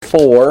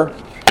4,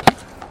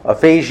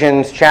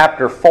 Ephesians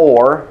chapter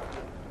 4,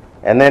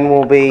 and then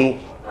we'll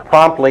be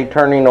promptly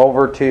turning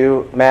over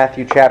to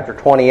Matthew chapter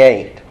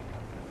 28.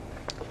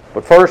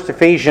 But first,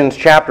 Ephesians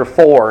chapter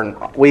 4.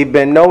 And we've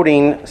been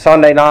noting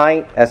Sunday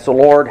night, as the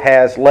Lord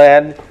has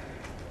led,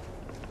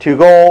 to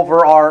go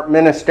over our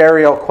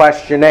ministerial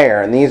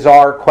questionnaire. And these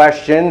are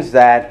questions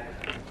that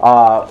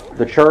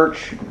the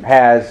church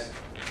has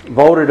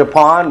voted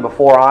upon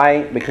before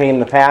I became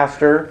the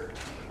pastor.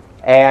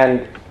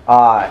 And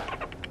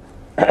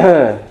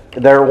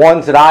they're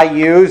ones that I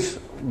use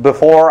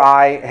before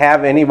I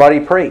have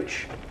anybody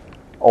preach.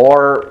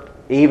 Or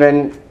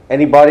even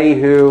anybody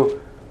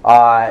who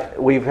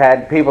we've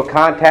had people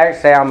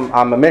contact, say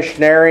I'm a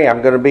missionary,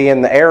 I'm going to be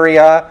in the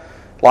area,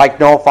 like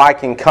know if I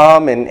can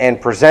come and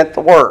present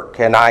the work.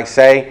 And I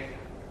say,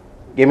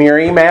 give me your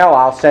email,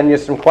 I'll send you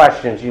some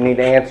questions you need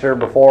to answer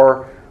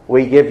before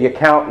we give you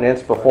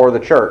countenance before the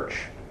church.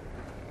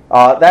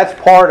 That's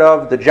part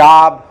of the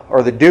job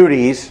or the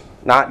duties,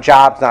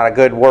 job's not a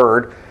good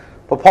word,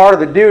 but part of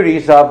the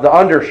duties of the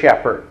under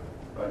shepherd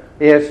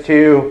is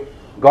to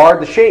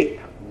guard the sheep.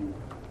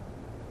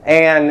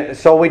 And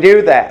so we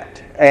do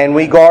that. And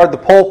we guard the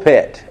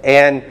pulpit.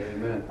 And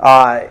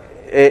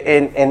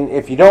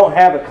if you don't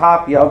have a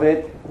copy of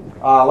it,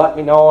 let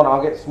me know and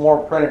I'll get some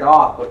more printed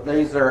off. But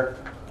these are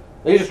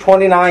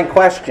 29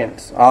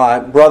 questions.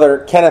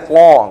 Brother Kenneth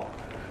Long,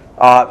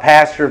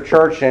 pastor of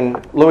church in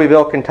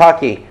Louisville,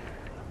 Kentucky,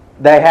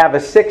 they have a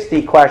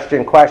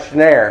 60-question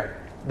questionnaire.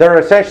 They're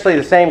essentially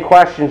the same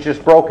questions,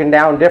 just broken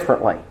down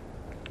differently.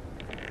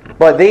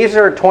 But these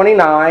are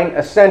 29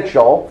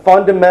 essential,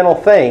 fundamental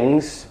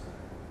things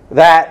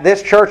that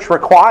this church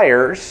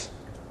requires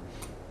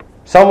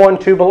someone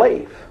to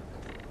believe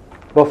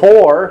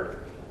before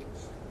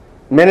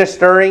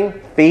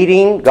ministering,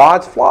 feeding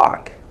God's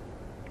flock.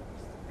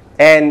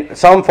 And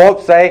some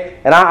folks say,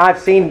 and I've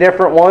seen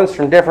different ones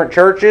from different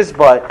churches,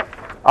 but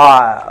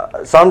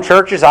some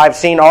churches I've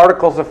seen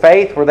articles of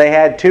faith where they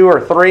had 2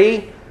 or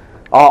 3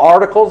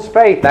 articles of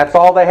faith. That's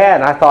all they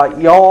had. And I thought,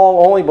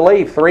 y'all only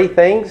believe 3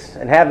 things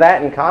and have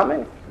that in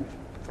common?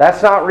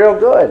 That's not real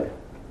good.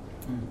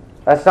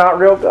 That's not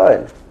real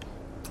good.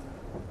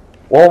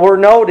 Well, we're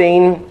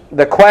noting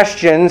the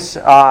questions,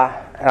 and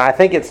I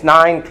think it's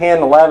 9,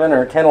 10, 11,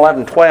 or 10,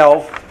 11,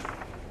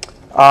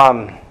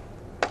 12.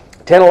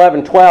 10,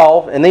 11,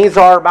 12, and these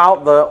are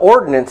about the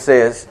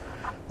ordinances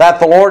that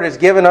the Lord has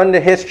given unto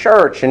His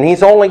church, and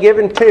He's only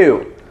given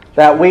 2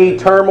 that we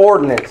term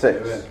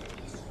ordinances.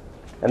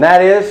 And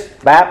that is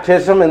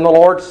baptism and the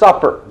Lord's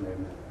Supper.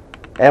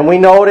 And we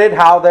noted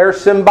how they're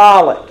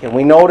symbolic, and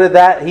we noted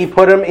that He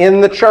put them in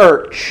the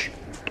church.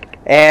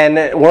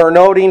 And we're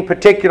noting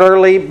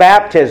particularly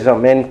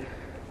baptism. And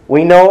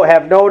we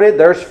have noted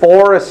there's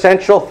 4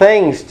 essential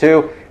things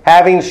to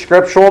having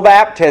scriptural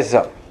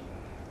baptism.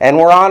 And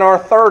we're on our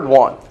 3rd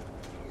one.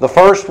 The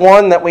first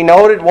one that we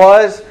noted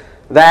was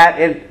that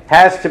it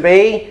has to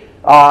be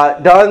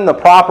done the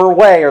proper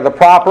way or the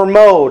proper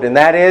mode. And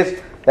that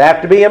is, they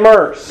have to be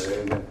immersed.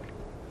 Amen.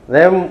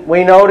 Then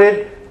we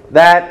noted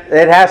that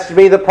it has to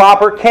be the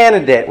proper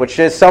candidate, which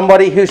is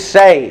somebody who's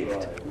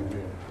saved.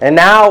 And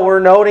now we're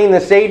noting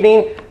this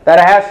evening that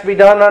it has to be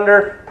done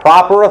under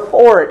proper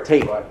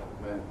authority.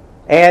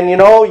 And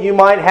you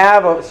might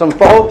have some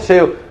folks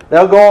who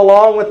they'll go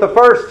along with the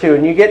first 2,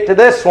 and you get to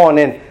this one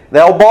and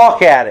they'll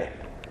balk at it.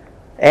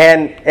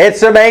 And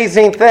it's an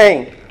amazing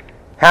thing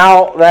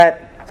how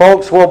that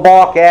folks will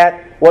balk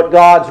at what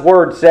God's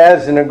Word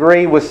says and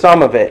agree with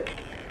some of it.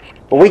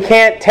 But we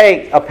can't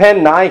take a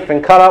penknife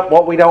and cut up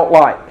what we don't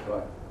like.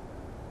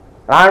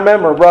 I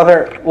remember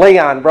Brother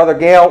Leon, Brother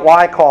Gail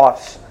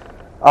Wyckoff's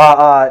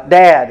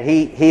dad.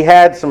 He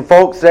had some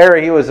folks there.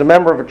 He was a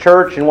member of a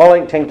church in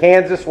Wellington,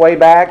 Kansas way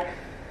back,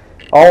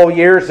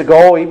 years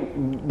ago,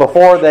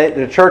 before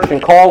the church in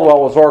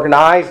Caldwell was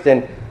organized.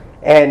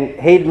 And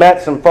he'd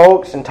met some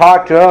folks and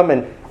talked to them,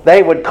 and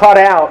they would cut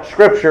out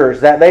scriptures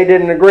that they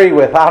didn't agree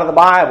with out of the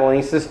Bible. And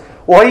he says,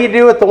 what do you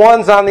do with the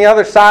ones on the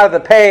other side of the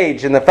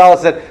page? And the fellow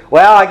said,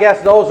 well, I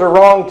guess those are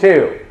wrong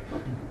too.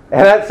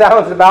 And that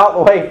sounds about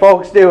the way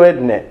folks do,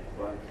 isn't it?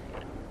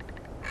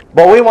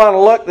 But we want to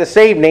look this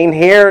evening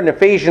here in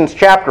Ephesians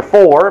chapter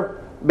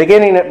 4,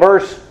 beginning at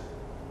verse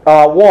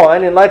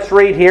 1. And let's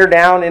read here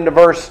down into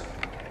verse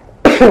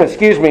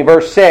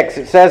 6.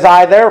 It says,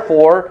 I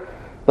therefore,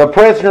 the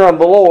prisoner of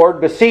the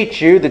Lord,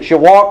 beseech you that you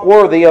walk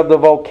worthy of the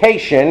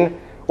vocation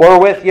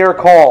wherewith ye are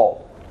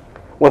called,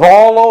 with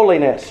all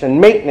lowliness and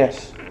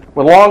meekness,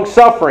 with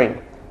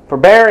long-suffering,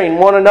 forbearing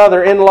one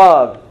another in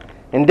love,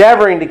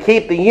 endeavoring to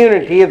keep the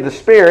unity of the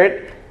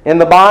Spirit in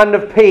the bond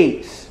of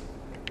peace.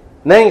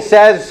 And then he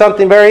says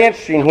something very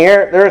interesting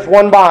here. There's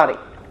one body.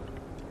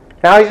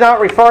 Now he's not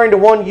referring to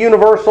one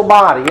universal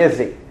body, is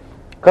he?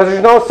 Because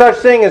there's no such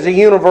thing as a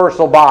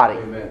universal body.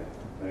 Amen.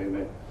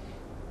 Amen.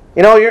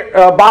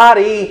 Your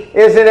body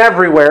isn't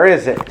everywhere,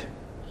 is it?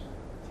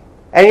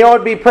 And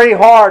it'd be pretty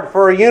hard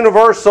for a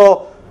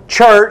universal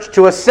church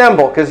to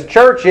assemble, because the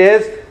church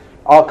is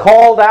a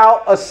called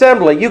out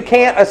assembly. You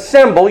can't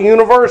assemble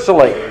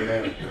universally. Amen.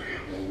 Amen.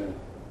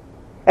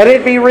 And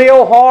it'd be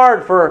real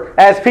hard for,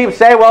 as people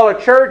say, well,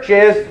 a church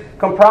is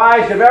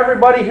comprised of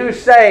everybody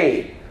who's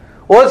saved.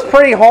 Well, it's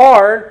pretty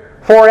hard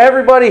for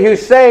everybody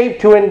who's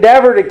saved to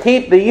endeavor to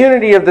keep the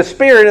unity of the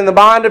Spirit and the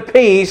bond of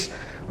peace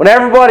when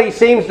everybody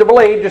seems to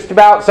believe just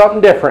about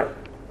something different.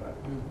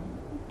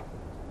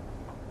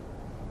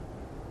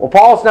 Well,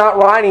 Paul's not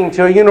writing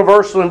to a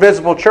universal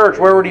invisible church.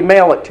 Where would he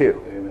mail it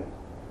to? Amen.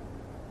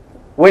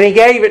 When he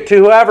gave it to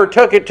whoever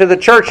took it to the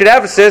church at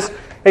Ephesus,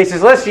 he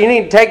says, listen, you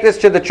need to take this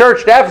to the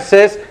church at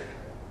Ephesus.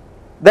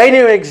 They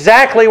knew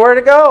exactly where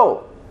to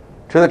go,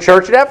 to the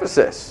church at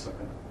Ephesus.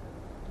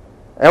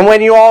 And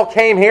when you all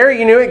came here,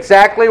 you knew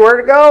exactly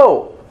where to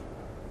go.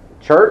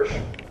 Church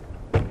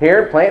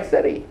here in Plant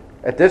City,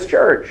 at this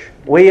church.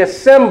 We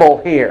assemble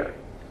here.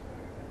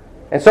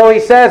 And so he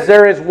says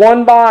there is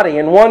one body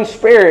and one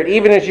Spirit,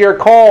 even as you're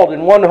called,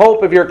 and one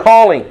hope of your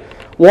calling,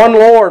 one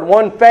Lord,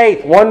 one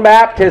faith, one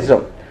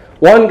baptism,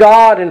 one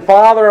God and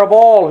Father of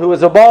all, who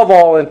is above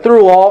all and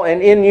through all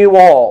and in you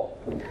all.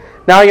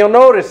 Now you'll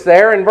notice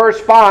there in verse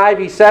 5,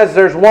 he says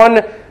there's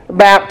one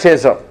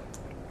baptism.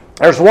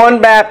 There's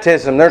one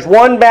baptism. There's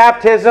one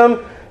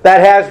baptism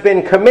that has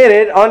been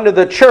committed unto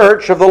the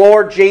church of the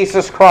Lord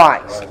Jesus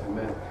Christ.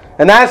 Right,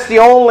 and that's the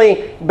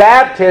only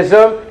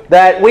baptism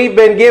that we've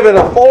been given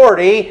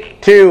authority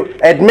to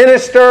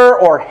administer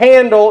or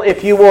handle,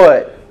 if you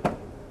would.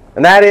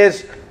 And that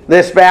is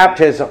this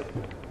baptism.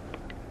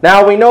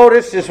 Now we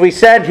notice, as we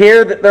said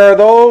here, that there are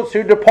those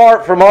who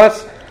depart from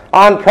us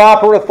on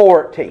proper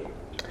authority.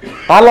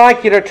 I'd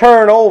like you to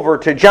turn over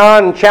to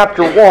John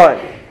chapter 1.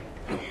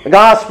 The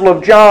Gospel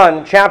of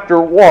John chapter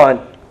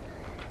 1.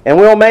 And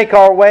we'll make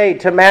our way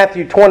to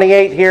Matthew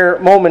 28 here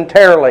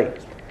momentarily.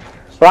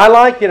 But I'd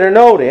like you to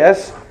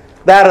notice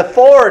that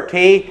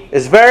authority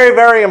is very,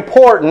 very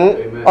important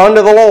Amen.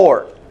 Unto the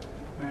Lord.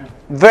 Amen.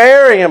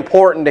 Very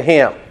important to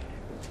Him.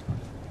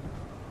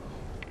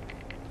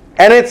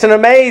 And it's an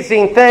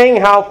amazing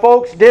thing how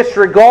folks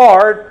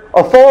disregard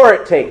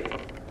authority.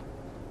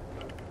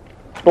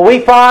 But we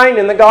find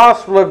in the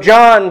Gospel of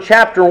John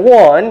chapter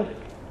 1,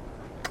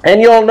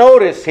 and you'll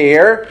notice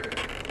here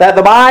that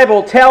the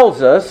Bible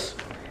tells us,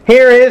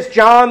 here is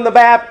John the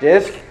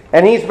Baptist,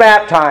 and he's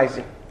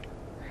baptizing.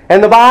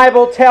 And the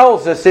Bible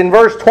tells us in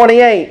verse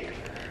 28,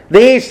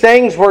 these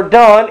things were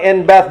done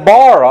in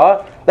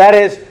Bethbara, that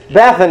is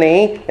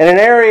Bethany, in an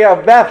area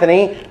of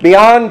Bethany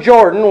beyond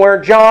Jordan where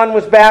John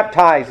was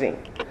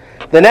baptizing.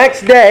 The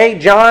next day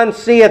John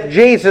seeth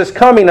Jesus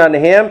coming unto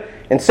him,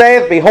 and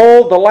saith,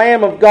 behold, the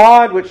Lamb of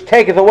God, which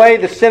taketh away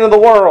the sin of the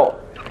world.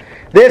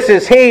 This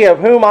is he of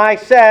whom I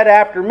said,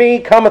 after me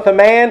cometh a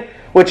man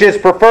which is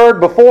preferred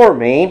before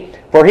me,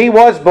 for he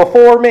was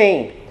before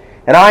me.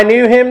 And I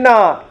knew him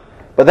not,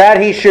 but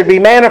that he should be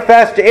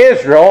manifest to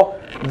Israel.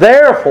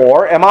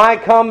 Therefore am I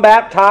come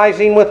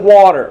baptizing with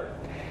water.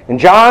 And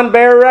John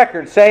bare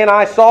record, saying,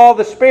 I saw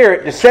the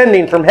Spirit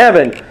descending from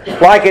heaven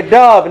like a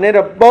dove, and it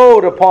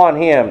abode upon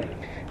him.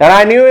 And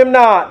I knew him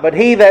not, but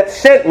he that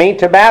sent me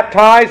to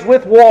baptize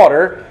with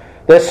water,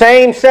 the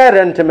same said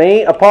unto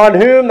me, upon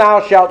whom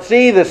thou shalt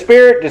see the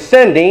Spirit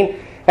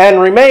descending and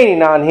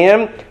remaining on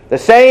him, the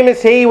same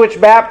is he which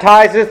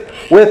baptizeth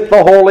with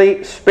the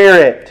Holy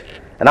Spirit.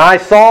 And I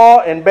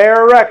saw and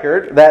bear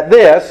record that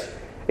this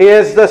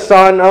is the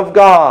Son of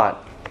God.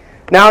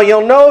 Now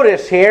you'll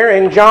notice here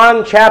in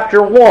John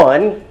chapter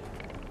 1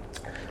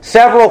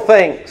 several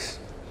things.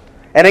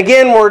 And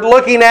again, we're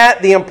looking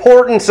at the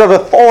importance of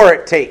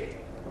authority.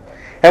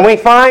 And we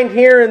find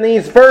here in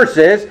these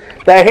verses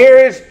that here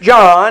is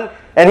John,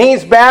 and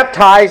he's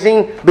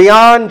baptizing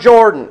beyond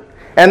Jordan.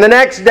 And the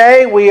next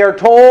day we are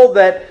told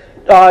that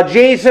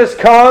Jesus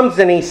comes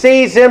and he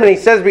sees him and he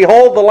says,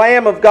 behold the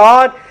Lamb of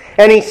God.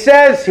 And he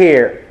says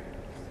here,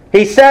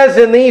 he says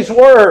in these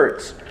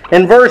words,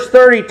 in verse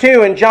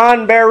 32, and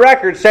John bare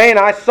record, saying,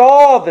 I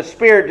saw the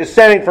Spirit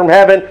descending from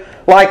heaven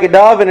like a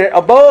dove, and it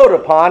abode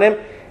upon him,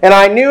 and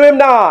I knew him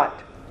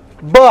not.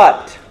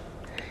 But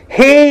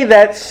he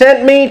that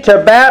sent me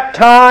to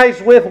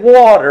baptize with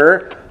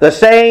water, the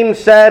same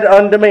said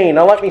unto me.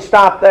 Now let me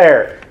stop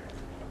there.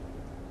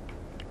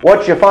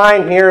 What you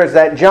find here is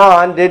that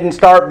John didn't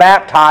start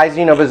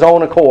baptizing of his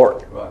own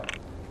accord. Right.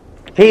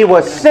 He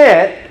was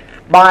sent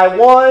by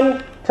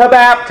one to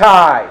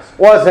baptize,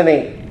 wasn't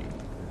he?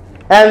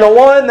 And the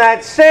one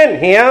that sent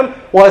him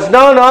was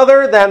none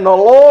other than the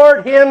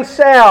Lord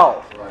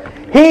Himself.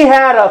 Right. He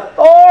had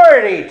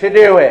authority to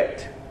do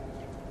it.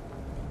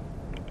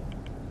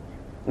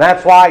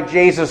 That's why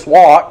Jesus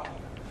walked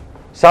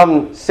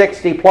some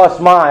 60 plus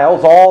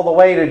miles all the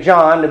way to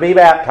John to be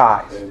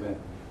baptized. Amen.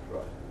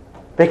 Right.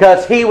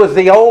 Because he was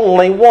the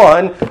only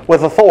one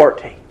with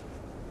authority.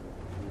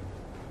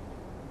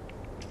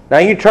 Now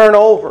you turn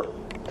over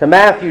to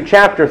Matthew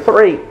chapter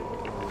 3,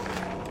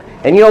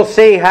 and you'll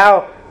see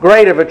how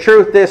great of a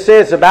truth this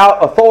is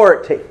about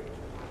authority.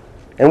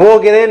 And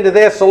we'll get into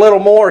this a little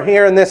more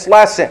here in this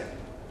lesson.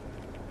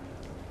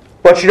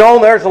 But you know,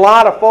 there's a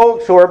lot of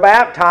folks who are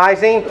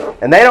baptizing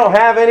and they don't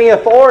have any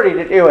authority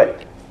to do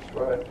it.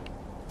 Right.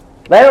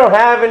 They don't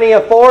have any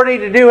authority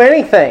to do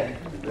anything.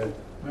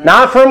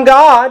 Not from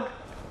God.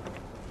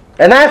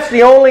 And that's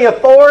the only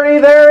authority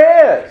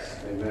there is.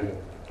 Amen.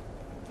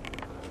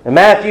 In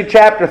Matthew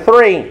chapter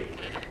 3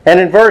 and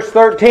in verse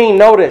 13,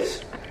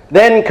 notice,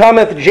 Then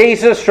cometh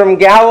Jesus from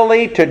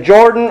Galilee to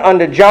Jordan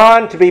unto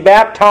John to be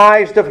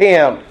baptized of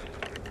him.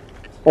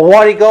 Well,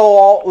 why did he go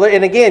all...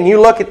 And again, you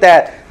look at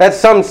that. That's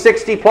some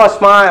 60 plus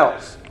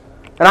miles.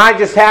 And I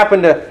just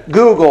happened to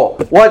Google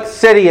what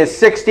city is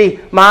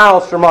 60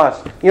 miles from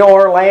us. You know,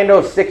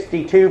 Orlando's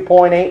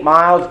 62.8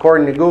 miles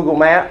according to Google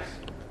Maps.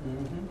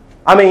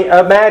 I mean,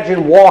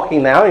 imagine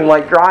walking that. I don't even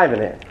like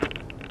driving it.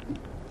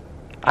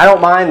 I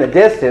don't mind the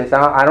distance.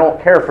 I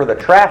don't care for the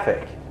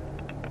traffic.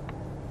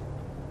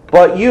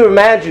 But you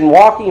imagine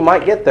walking, you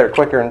might get there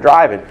quicker than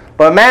driving.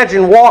 But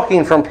imagine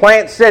walking from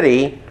Plant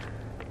City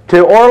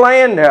to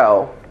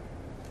Orlando.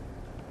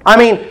 I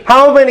mean,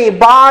 how many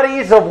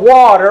bodies of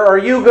water are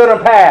you going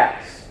to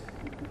pass?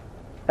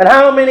 And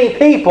how many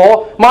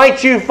people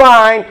might you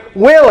find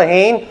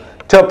willing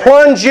to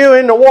plunge you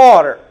into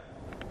water?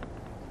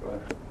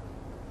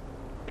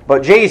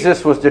 But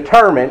Jesus was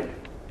determined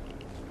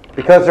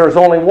because there was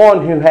only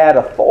one who had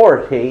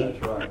authority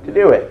to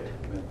do it.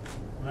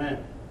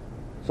 Amen.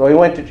 So he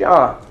went to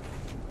John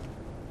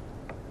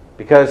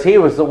because he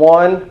was the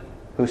one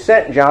who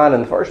sent John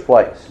in the first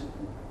place.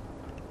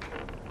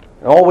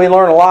 And we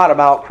learn a lot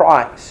about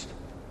Christ.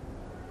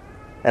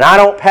 And I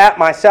don't pat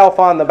myself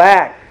on the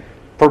back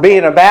for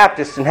being a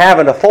Baptist and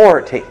having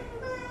authority.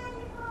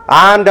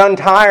 I'm done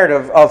tired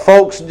of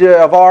folks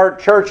of our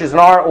churches and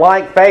our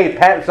like faith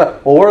patting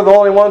stuff. Well, we're the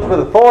only ones with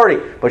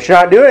authority, but you're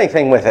not doing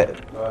anything with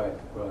it. Right.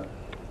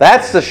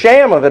 That's the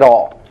sham of it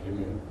all.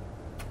 Amen.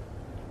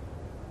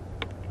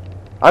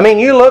 I mean,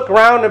 you look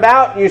round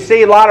about and you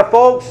see a lot of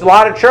folks, a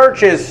lot of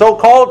churches,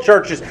 so-called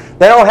churches,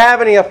 they don't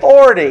have any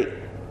authority.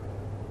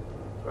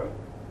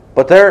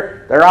 But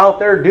they're out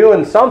there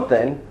doing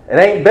something. It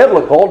ain't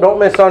biblical, don't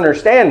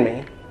misunderstand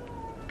me.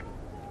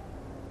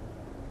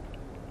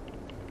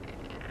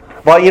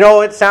 But you know,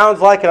 it sounds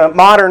like a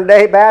modern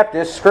day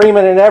Baptist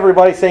screaming at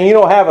everybody saying you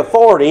don't have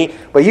authority,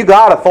 but you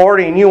got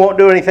authority and you won't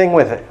do anything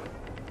with it.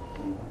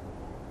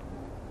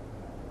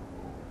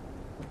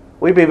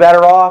 We'd be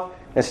better off,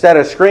 instead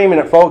of screaming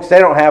at folks they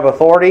don't have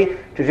authority,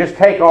 to just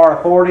take our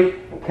authority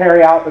and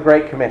carry out the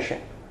Great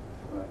Commission.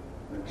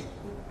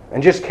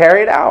 And just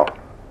carry it out.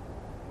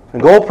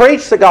 And go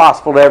preach the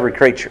gospel to every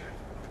creature.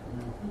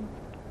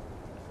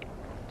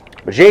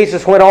 But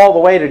Jesus went all the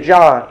way to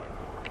John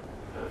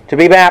to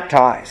be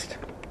baptized.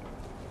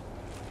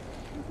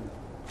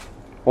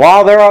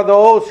 While there are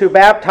those who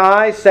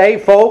baptize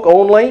saved folk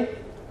only,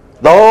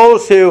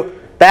 those who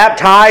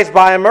baptize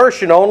by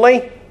immersion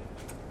only,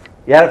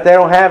 yet if they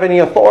don't have any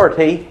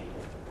authority,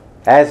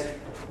 as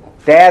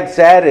Dad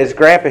said, as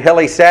Grandpa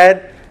Hilly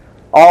said,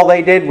 all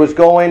they did was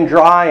go in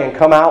dry and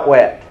come out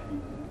wet.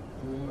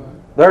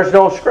 There's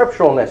no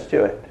scripturalness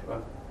to it.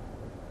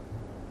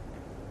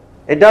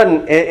 It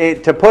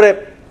doesn't, to put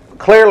it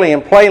clearly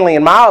and plainly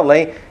and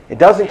mildly, it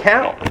doesn't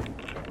count.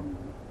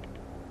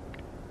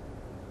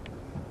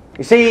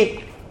 You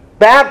see,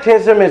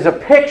 baptism is a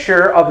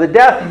picture of the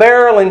death,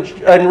 burial,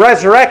 and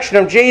resurrection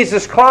of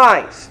Jesus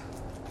Christ.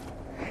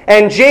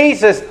 And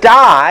Jesus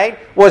died,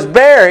 was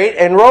buried,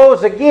 and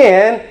rose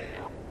again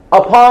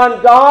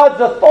upon God's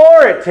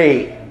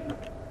authority.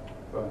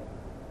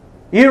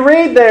 You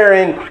read there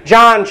in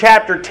John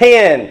chapter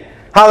 10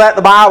 how that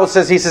the Bible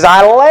says, He says,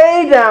 I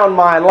lay down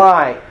my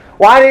life.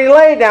 Why did He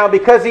lay down?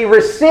 Because He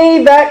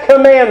received that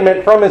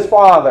commandment from His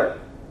Father.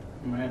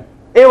 Amen.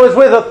 It was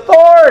with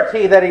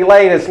authority that He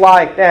laid His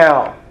life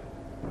down.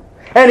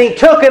 And He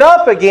took it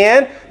up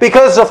again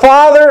because the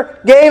Father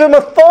gave Him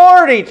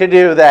authority to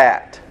do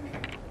that.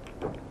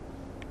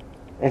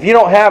 If you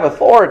don't have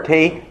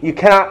authority, you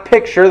cannot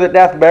picture the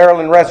death,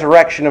 burial, and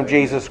resurrection of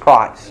Jesus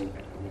Christ.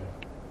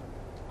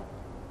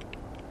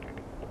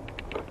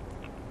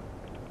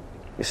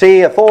 You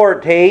see,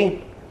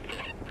 authority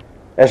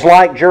is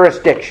like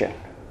jurisdiction.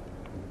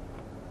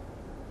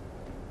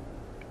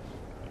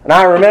 And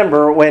I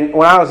remember when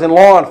I was in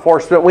law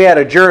enforcement, we had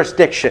a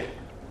jurisdiction.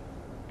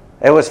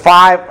 It was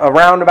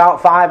around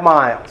about 5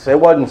 miles. It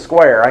wasn't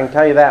square, I can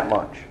tell you that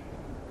much.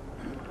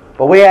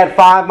 But we had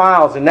 5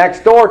 miles, and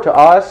next door to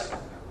us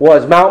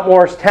was Mount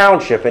Morris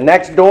Township, and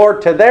next door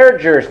to their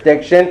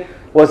jurisdiction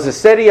was the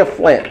city of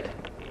Flint.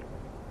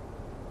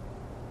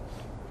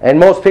 And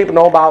most people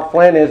know about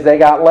Flint is they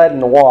got lead in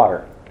the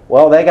water.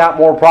 Well, they got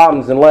more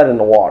problems than lead in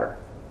the water.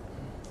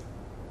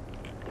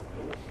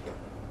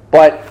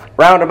 But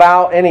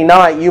roundabout any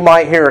night you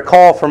might hear a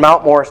call from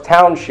Mount Morris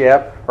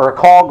Township, or a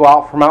call go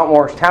out from Mount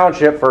Morris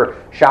Township for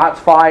shots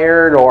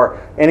fired or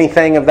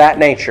anything of that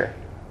nature.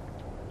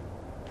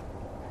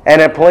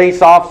 And a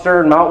police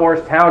officer in Mount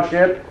Morris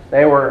Township,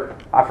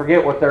 I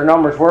forget what their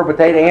numbers were, but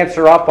they'd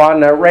answer up on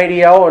the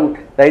radio and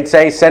they'd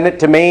say, send it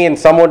to me, and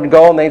someone would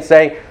go and they'd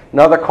say,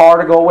 another car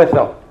to go with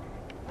them.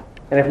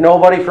 And if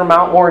nobody from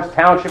Mount Morris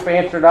Township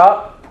answered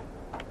up,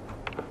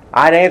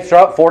 I'd answer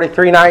up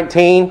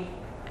 4319.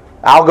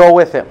 I'll go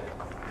with him.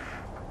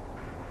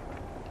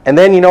 And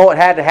then you know what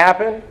had to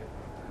happen?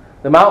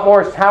 The Mount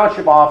Morris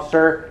Township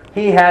officer,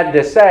 he had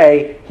to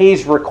say,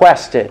 he's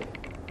requested.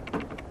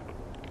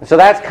 So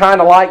that's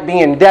kind of like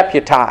being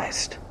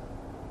deputized.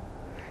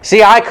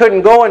 See, I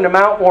couldn't go into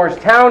Mount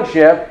Morris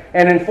Township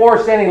and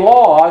enforce any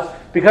laws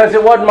because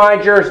it wasn't my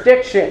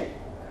jurisdiction.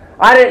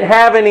 I didn't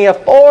have any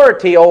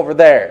authority over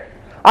there.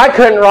 I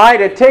couldn't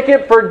write a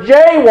ticket for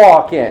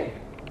jaywalking.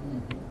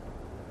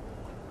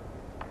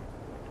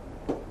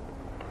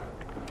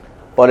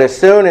 But as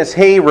soon as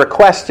he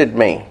requested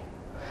me,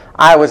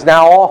 I was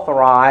now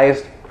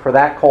authorized for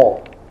that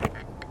call.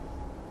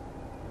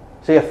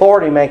 See,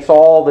 authority makes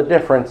all the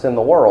difference in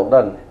the world,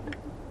 doesn't it?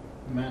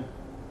 Amen.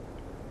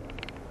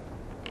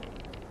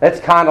 It's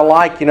kind of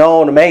like, an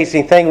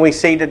amazing thing we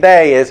see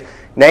today is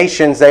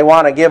nations, they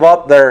want to give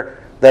up their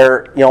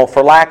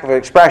for lack of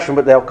expression,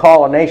 but they'll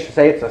call a nation,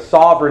 say it's a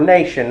sovereign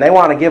nation. They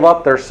want to give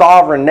up their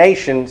sovereign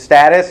nation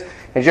status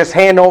and just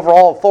hand over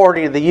all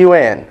authority to the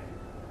UN.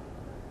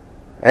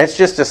 And it's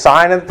just a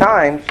sign of the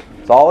times.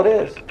 That's all it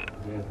is.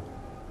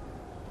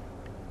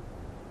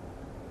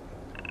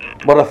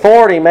 But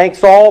authority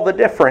makes all the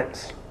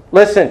difference.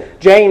 Listen,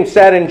 James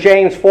said in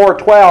James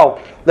 4:12,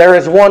 there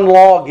is one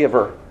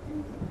lawgiver.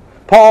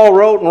 Paul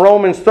wrote in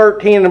Romans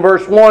 13 and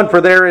verse 1,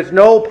 for there is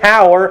no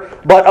power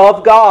but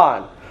of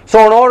God.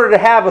 So in order to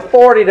have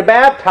authority to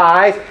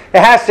baptize,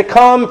 it has to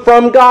come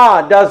from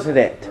God, doesn't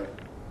it? It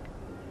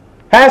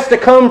has to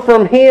come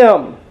from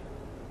Him.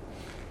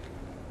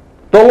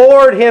 The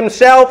Lord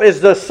Himself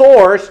is the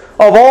source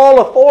of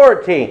all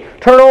authority.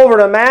 Turn over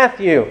to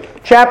Matthew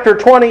chapter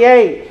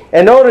 28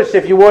 and notice,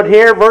 if you would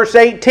here, verse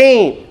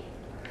 18.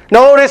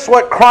 Notice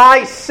what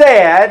Christ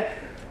said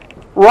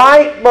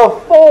right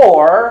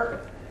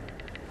before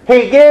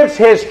He gives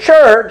His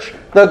church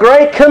the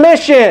Great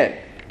Commission.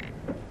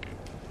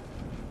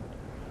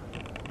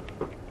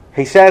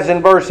 He says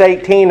in verse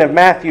 18 of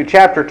Matthew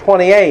chapter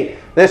 28,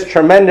 this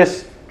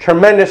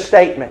tremendous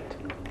statement.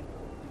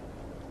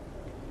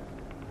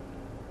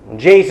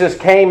 Jesus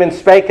came and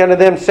spake unto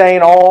them,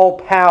 saying, all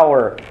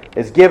power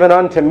is given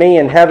unto me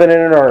in heaven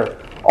and in earth.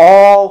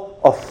 All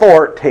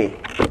authority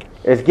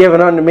is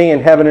given unto me in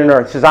heaven and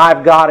earth. He says,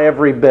 I've got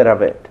every bit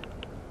of it.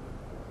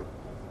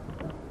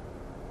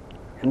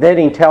 And then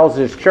He tells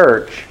His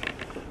church,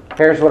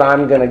 here's what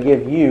I'm going to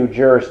give you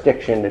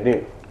jurisdiction to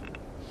do.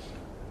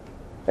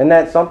 Isn't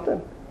that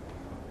something?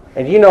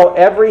 And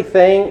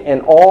everything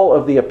in all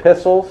of the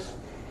epistles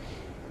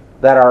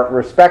that are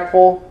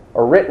respectful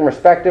or written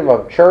respective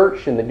of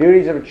church and the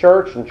duties of a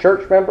church and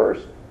church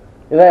members,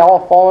 do they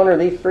all fall under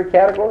these three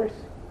categories?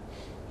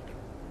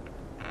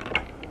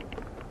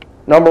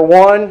 Number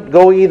 1,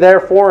 go ye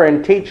therefore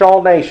and teach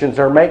all nations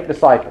or make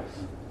disciples.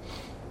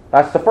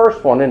 That's the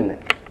first one, isn't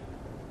it?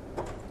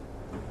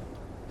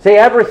 See,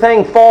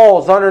 everything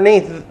falls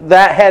underneath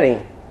that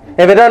heading.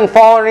 If it doesn't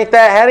fall underneath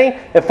that heading,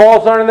 it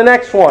falls under the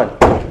next one.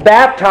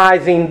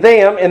 Baptizing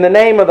them in the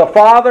name of the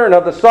Father and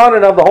of the Son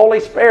and of the Holy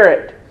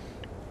Spirit.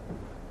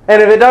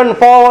 And if it doesn't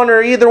fall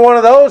under either one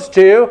of those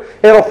two,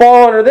 it'll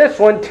fall under this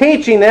one,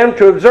 teaching them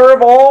to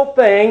observe all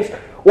things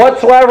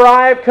whatsoever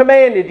I have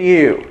commanded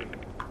you.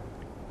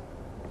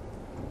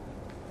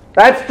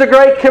 That's the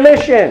Great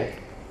Commission.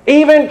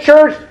 Even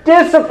church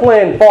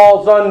discipline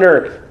falls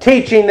under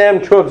teaching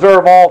them to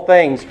observe all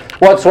things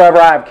whatsoever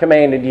I have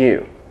commanded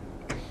you.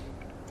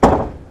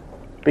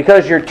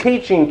 Because you're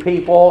teaching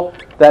people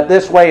that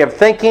this way of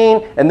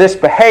thinking and this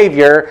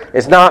behavior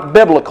is not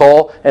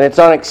biblical and it's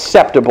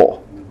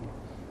unacceptable.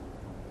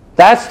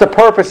 That's the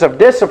purpose of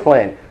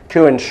discipline,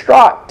 to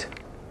instruct.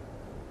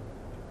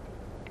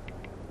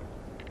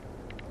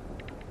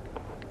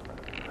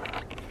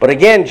 But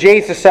again,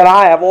 Jesus said,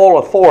 I have all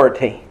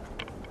authority.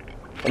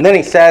 And then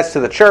He says to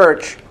the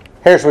church,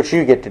 here's what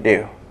you get to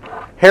do.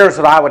 Here's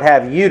what I would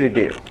have you to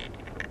do.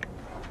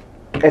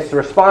 It's the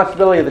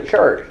responsibility of the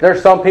church.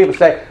 There's some people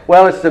say,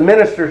 well, it's the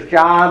minister's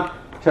job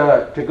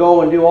to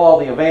go and do all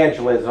the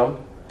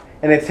evangelism.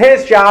 And it's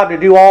his job to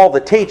do all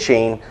the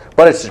teaching,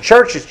 but it's the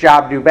church's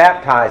job to do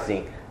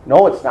baptizing.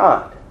 No, it's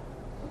not.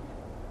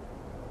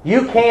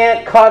 You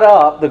can't cut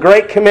up the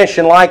Great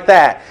Commission like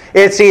that.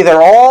 It's either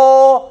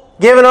all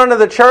given unto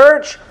the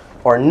church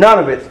or none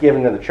of it's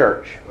given to the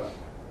church.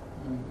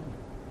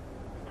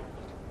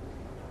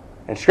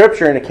 And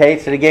Scripture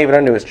indicates that He gave it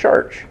unto His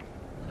church.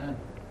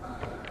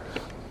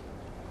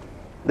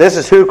 This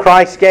is who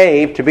Christ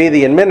gave to be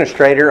the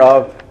administrator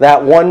of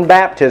that one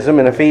baptism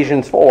in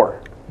Ephesians 4.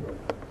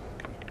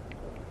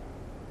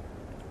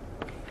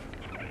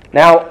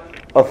 Now,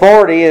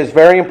 authority is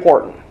very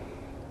important.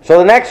 So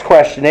the next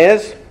question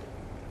is,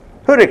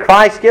 who did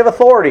Christ give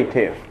authority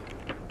to?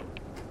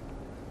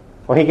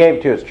 Well, He gave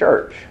it to His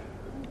church.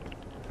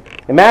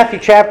 In Matthew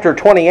chapter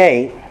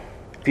 28,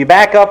 if you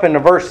back up into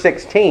verse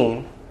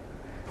 16,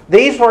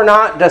 these were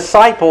not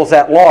disciples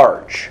at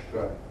large.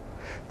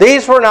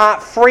 These were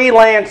not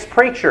freelance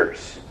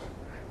preachers.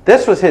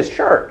 This was His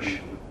church.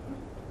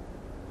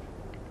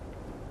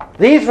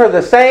 These were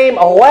the same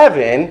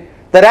 11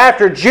 that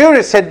after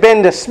Judas had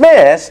been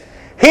dismissed,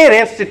 He had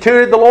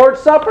instituted the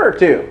Lord's Supper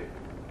to.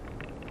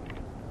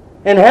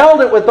 And held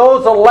it with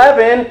those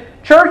 11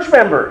 church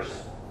members.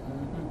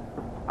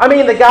 I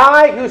mean, the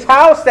guy whose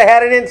house they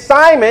had it in,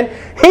 Simon,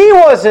 he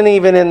wasn't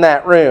even in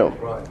that room.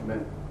 Right,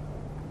 amen.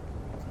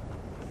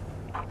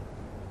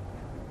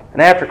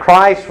 And after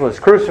Christ was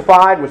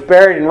crucified, was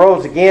buried, and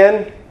rose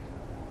again,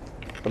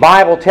 the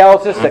Bible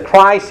tells us that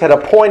Christ had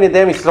appointed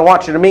them. He says, I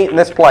want you to meet in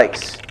this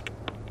place.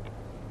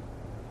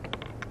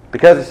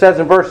 Because it says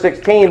in verse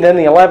 16, then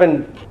the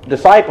 11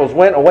 disciples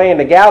went away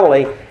into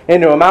Galilee,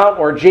 into a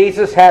mountain where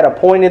Jesus had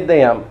appointed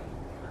them.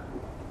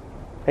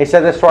 He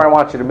said, this is where I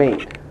want you to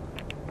meet.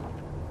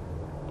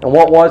 And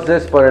what was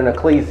this but an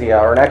ecclesia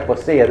or an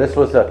ecclesia? This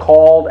was a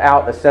called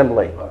out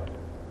assembly.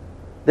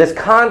 This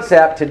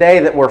concept today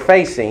that we're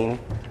facing,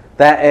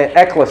 that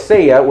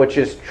ecclesia, which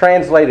is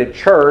translated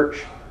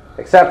church,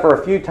 except for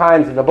a few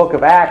times in the book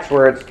of Acts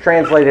where it's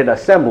translated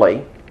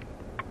assembly,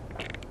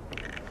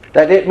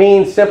 that it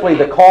means simply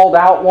the called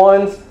out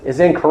ones is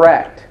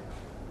incorrect.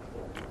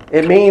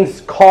 It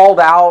means called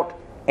out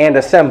and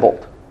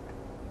assembled.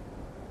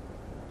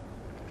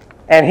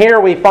 And here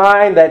we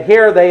find that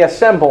here they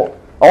assembled.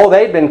 Oh,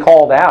 they'd been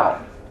called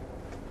out.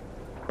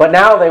 But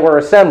now they were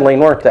assembling,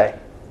 weren't they?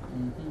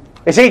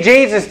 You see,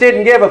 Jesus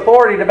didn't give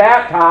authority to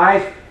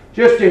baptize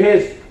just to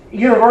His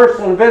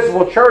universal and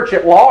visible church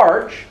at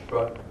large.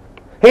 Right.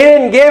 He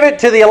didn't give it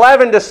to the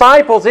 11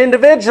 disciples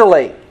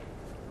individually.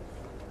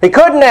 He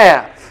couldn't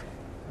have.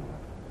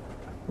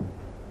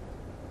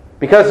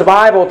 Because the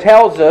Bible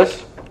tells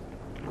us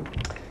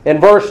in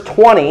verse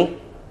 20,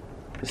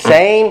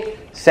 same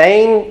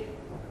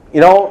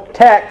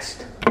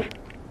text,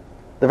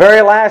 the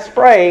very last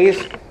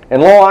phrase,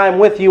 and lo, I am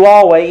with you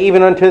always,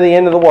 even unto the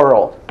end of the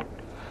world.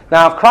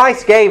 Now, if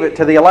Christ gave it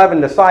to the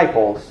 11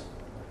 disciples,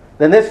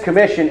 then this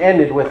commission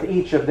ended with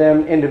each of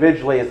them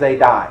individually as they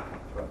died.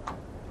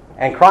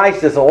 And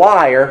Christ is a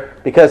liar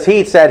because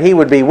He said He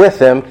would be with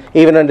them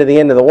even unto the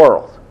end of the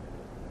world.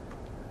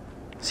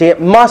 See, it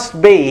must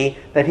be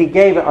that He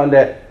gave it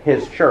unto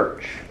His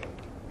church.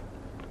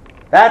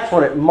 That's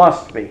what it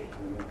must be.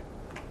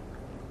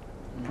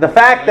 The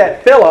fact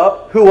that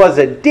Philip, who was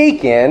a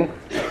deacon,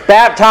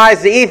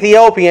 baptized the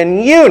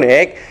Ethiopian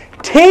eunuch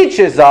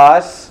teaches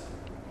us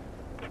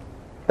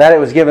that it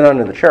was given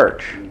unto the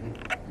church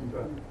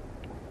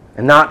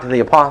and not to the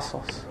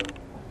apostles.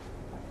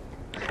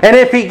 And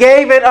if He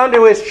gave it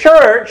unto His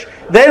church,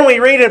 then we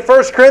read in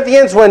 1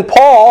 Corinthians when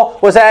Paul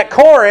was at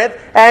Corinth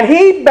and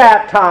he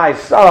baptized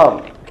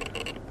some.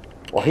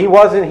 Well, he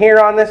wasn't here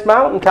on this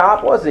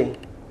mountaintop, was he?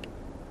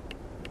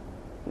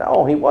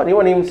 No, he wasn't. He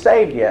wasn't even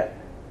saved yet.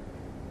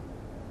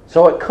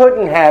 So it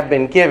couldn't have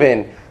been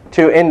given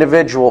to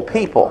individual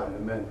people.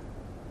 Amen.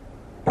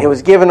 It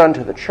was given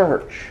unto the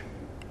church.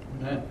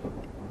 Amen.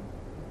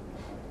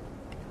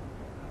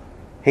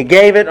 He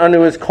gave it unto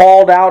His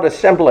called out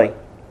assembly,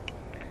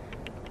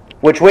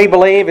 which we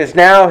believe is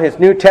now His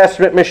New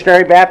Testament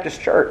Missionary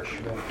Baptist Church.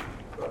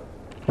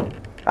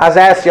 I was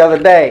asked the other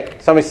day,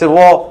 somebody said,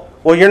 well,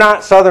 you're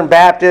not Southern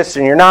Baptist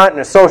and you're not an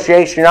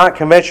association, you're not a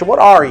convention. What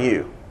are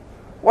you?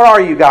 What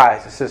are you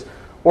guys? It says,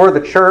 we're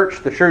the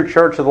church, the true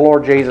church of the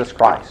Lord Jesus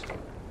Christ.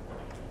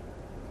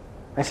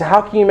 I said,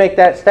 how can you make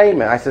that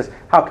statement? I says,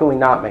 how can we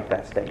not make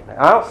that statement?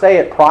 I don't say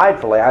it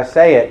pridefully. I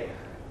say it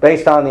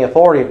based on the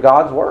authority of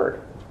God's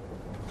Word.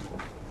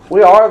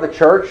 We are the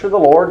church of the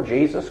Lord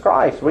Jesus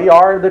Christ. We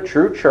are the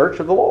true church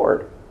of the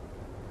Lord.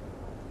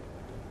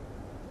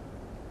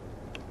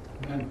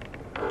 Amen.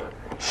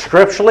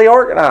 Scripturally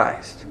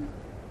organized,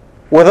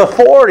 with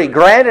authority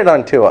granted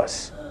unto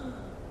us.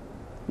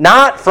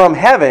 Not from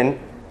heaven.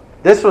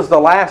 This was the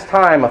last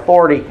time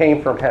authority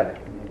came from heaven.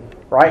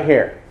 Right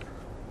here.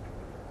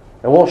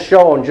 And we'll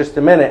show in just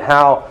a minute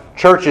how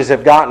churches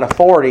have gotten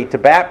authority to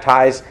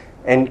baptize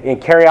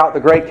and carry out the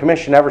Great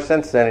Commission ever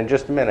since then in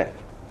just a minute.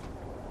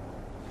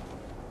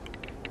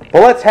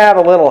 Well, let's have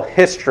a little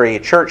history, a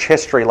church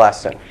history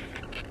lesson.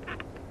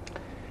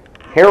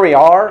 Here we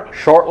are,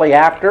 shortly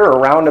after,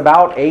 around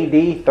about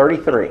AD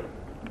 33.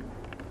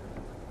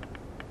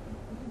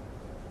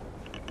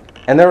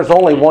 And there was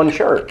only one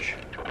church.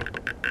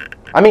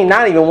 I mean,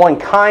 not even one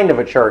kind of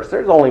a church.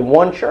 There's only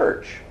one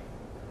church.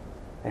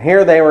 And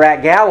here they were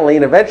at Galilee,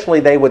 and eventually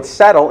they would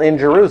settle in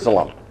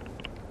Jerusalem.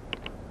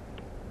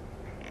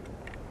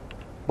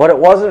 But it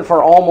wasn't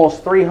for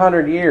almost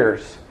 300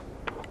 years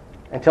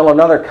until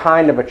another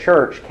kind of a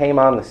church came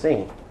on the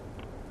scene.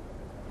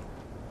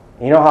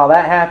 You know how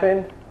that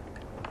happened?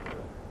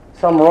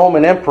 Some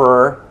Roman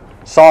emperor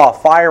saw a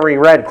fiery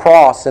red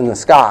cross in the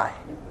sky.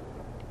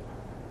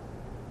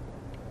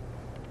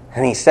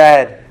 And he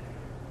said,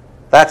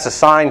 that's a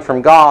sign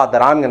from God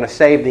that I'm going to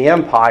save the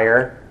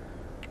empire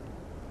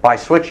by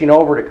switching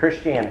over to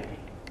Christianity.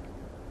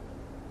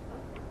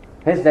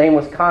 His name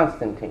was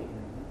Constantine.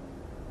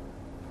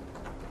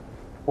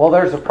 Well,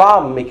 there's a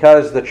problem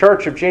because the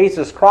Church of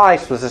Jesus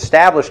Christ was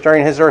established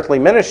during His earthly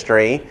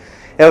ministry.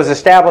 It was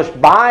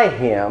established by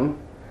Him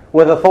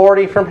with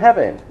authority from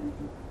heaven.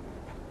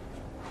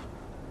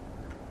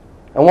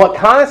 And what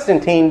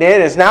Constantine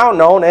did is now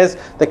known as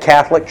the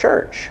Catholic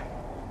Church.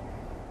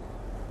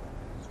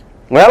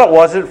 Well, it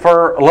wasn't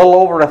for a little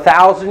over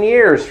 1,000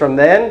 years from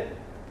then.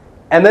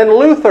 And then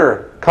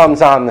Luther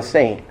comes on the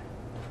scene.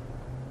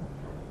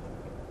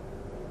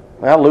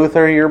 Well,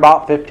 Luther, you're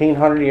about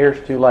 1,500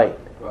 years too late.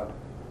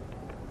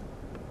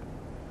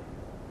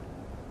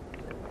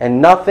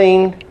 And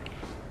nothing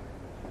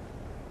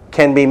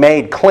can be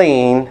made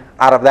clean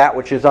out of that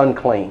which is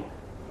unclean.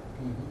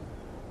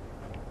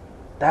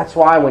 That's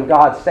why when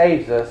God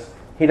saves us,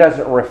 He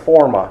doesn't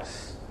reform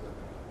us.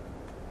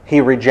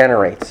 He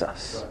regenerates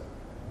us.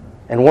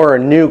 And we're a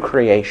new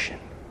creation.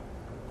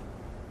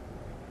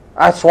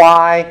 That's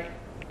why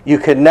you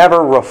could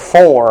never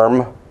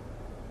reform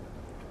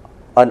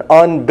an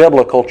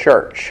unbiblical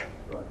church.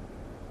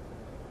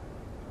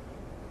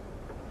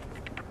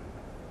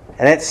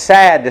 And it's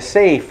sad to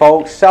see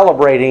folks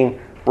celebrating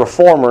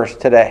reformers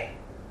today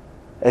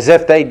as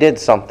if they did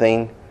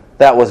something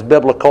that was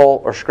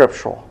biblical or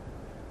scriptural.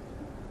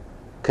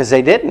 Because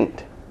they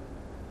didn't.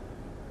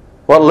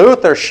 What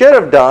Luther should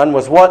have done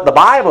was what the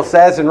Bible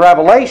says in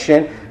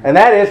Revelation, and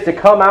that is to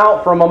come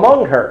out from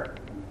among her.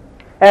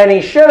 And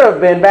he should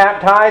have been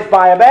baptized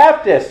by a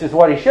Baptist, is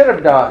what he should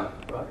have done.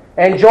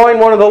 And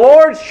joined one of the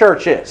Lord's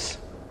churches.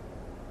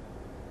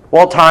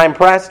 Well, time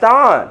pressed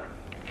on.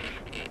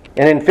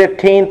 And in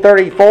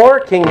 1534,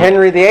 King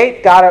Henry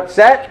VIII got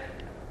upset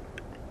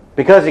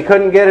because he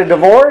couldn't get a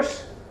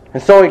divorce.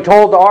 And so he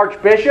told the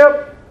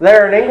Archbishop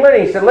there in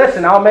England, he said,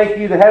 listen, I'll make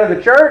you the head of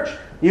the church.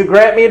 You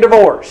grant me a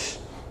divorce.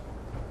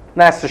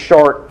 And that's the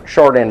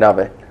short end of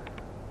it.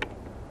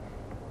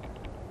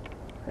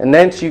 And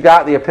thence you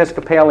got the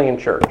Episcopalian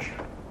Church.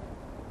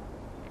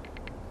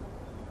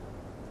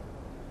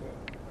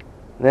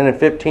 And then in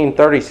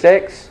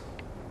 1536,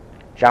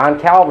 John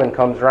Calvin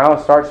comes around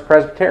and starts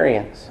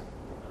Presbyterians.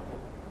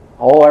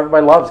 Oh,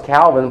 everybody loves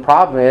Calvin. The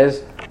problem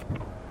is,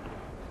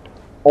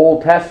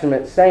 Old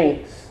Testament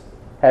saints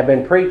have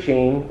been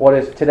preaching what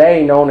is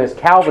today known as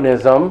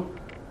Calvinism.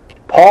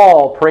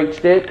 Paul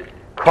preached it.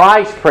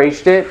 Christ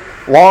preached it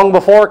long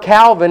before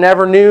Calvin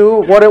ever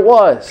knew what it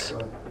was.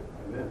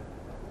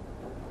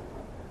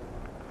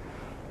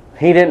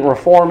 He didn't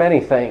reform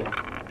anything.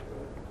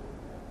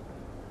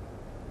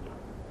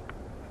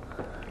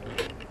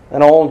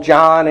 Then old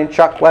John and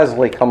Chuck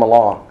Wesley come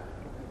along.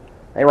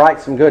 They write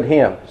some good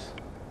hymns.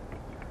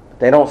 But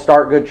they don't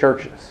start good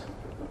churches.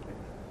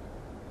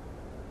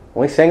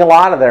 We sing a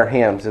lot of their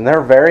hymns, and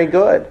they're very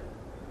good.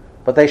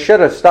 But they should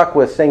have stuck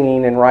with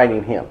singing and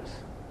writing hymns,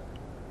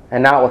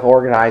 and not with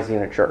organizing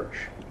a church.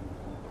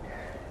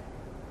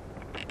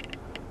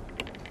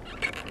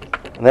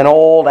 And then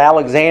old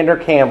Alexander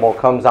Campbell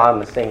comes on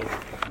the scene.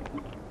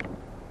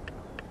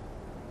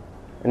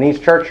 And these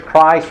Church of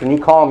Christ, when you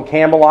call them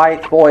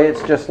Campbellites, boy,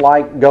 it's just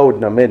like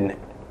goading them, isn't it?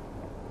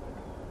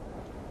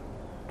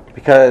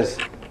 Because,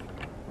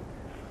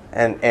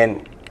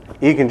 and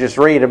you can just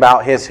read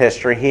about his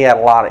history. He had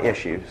a lot of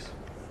issues.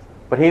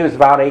 But he was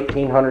about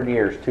 1,800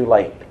 years too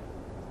late.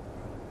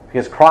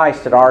 Because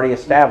Christ had already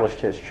established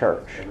His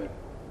church.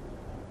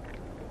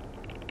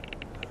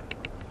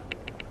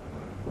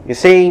 You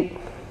see,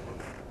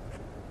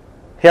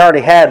 He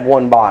already had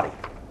one body.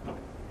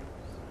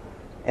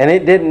 And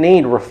it didn't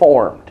need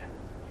reformed.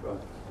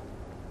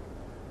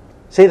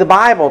 See, the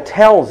Bible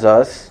tells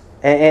us,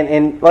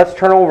 and let's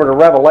turn over to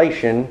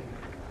Revelation.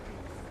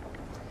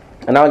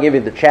 And I'll give you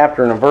the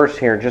chapter and a verse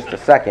here in just a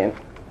second.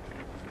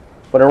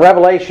 But in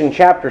Revelation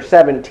chapter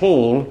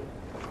 17,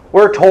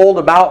 we're told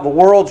about the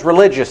world's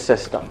religious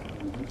system.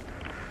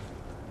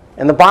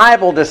 And the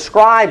Bible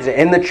describes it.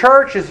 And the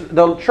church of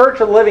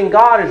the living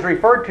God is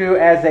referred to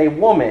as a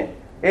woman.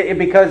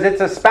 Because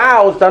it's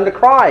espoused unto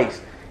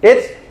Christ.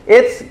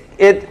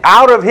 It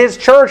out of His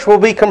church will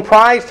be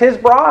comprised His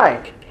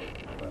bride.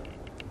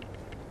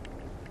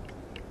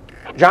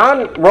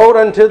 John wrote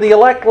unto the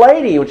elect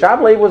lady, which I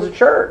believe was a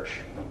church.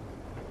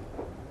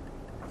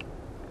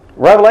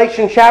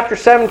 Revelation chapter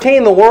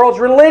 17, the world's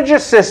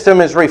religious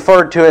system is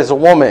referred to as a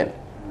woman.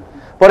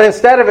 But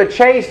instead of a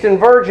chaste and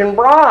virgin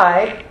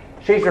bride,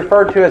 she's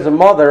referred to as a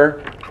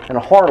mother and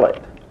a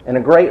harlot and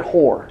a great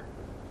whore.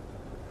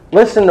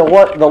 Listen to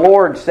what the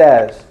Lord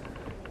says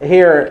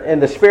here,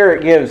 and the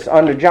Spirit gives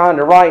unto John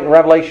to write in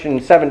Revelation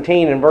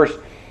 17 and verse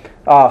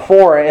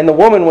 4. And the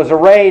woman was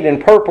arrayed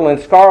in purple and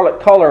scarlet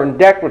color and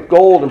decked with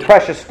gold and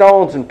precious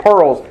stones and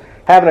pearls,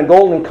 having a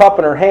golden cup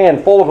in her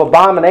hand, full of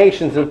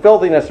abominations and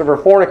filthiness of her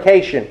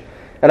fornication.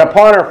 And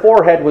upon her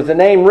forehead was a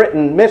name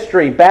written,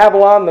 Mystery,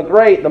 Babylon the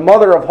Great, the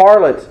mother of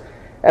harlots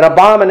and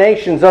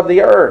abominations of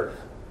the earth.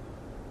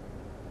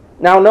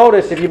 Now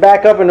notice, if you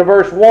back up into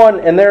verse 1,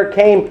 and there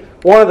came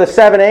one of the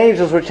seven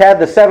angels which had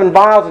the seven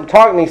vials, and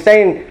talked to me,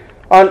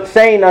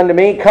 saying unto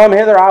me, Come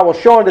hither, I will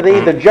show unto thee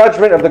the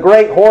judgment of the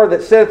great whore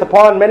that sitteth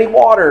upon many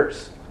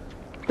waters.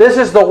 This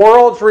is the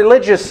world's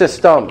religious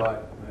system.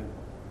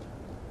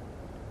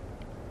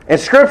 And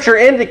Scripture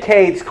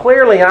indicates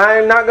clearly, and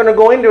I'm not going to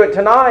go into it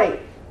tonight,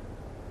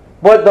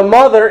 but the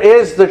mother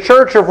is the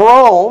Church of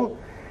Rome,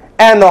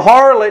 and the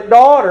harlot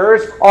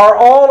daughters are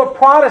all of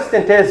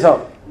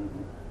Protestantism.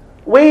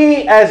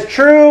 We, as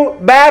true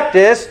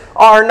Baptists,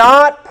 are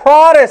not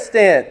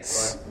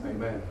Protestants.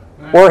 Amen.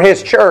 We're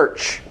His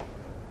church.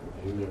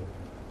 Amen.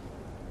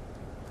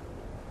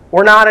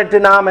 We're not a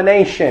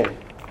denomination.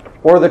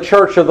 We're the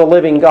church of the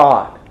living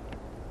God.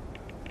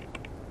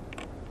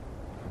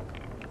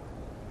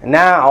 And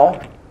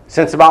now,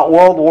 since about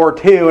World War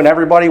II, and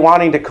everybody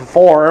wanting to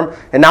conform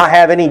and not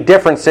have any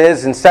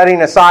differences and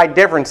setting aside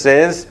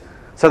differences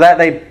so that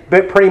they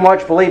pretty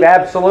much believe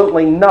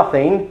absolutely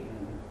nothing.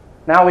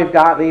 Now we've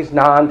got these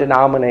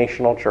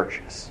non-denominational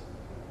churches.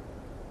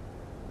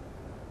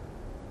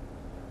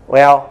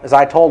 Well, as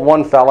I told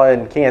one fella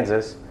in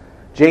Kansas,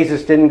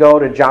 Jesus didn't go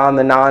to John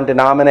the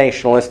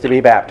non-denominationalist to be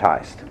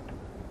baptized.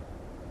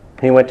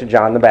 He went to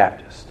John the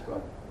Baptist.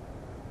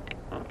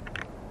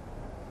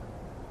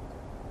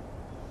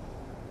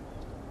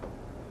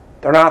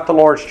 They're not the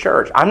Lord's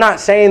church. I'm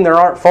not saying there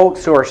aren't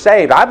folks who are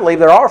saved. I believe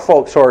there are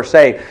folks who are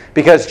saved.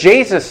 Because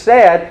Jesus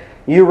said,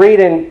 you read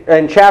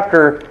in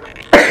chapter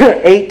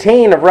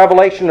 18 of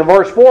Revelation in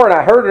verse 4, and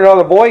I heard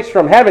another voice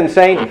from heaven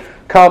saying,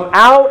 come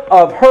out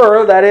of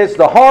her, that is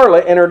the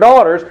harlot and her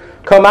daughters,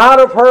 come out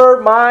of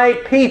her, my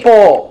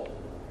people.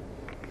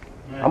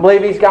 I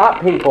believe He's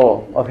got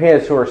people of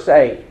His who are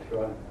saved.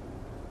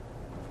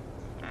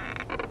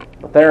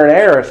 But they're in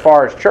error as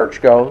far as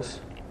church goes.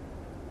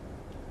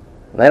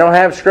 They don't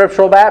have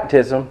scriptural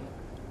baptism.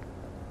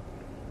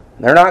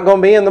 They're not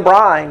going to be in the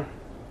bride.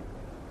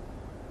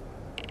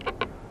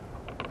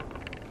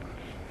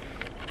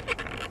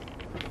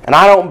 And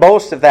I don't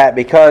boast of that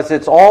because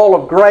it's all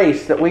of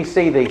grace that we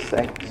see these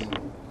things.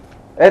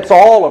 It's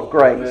all of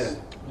grace.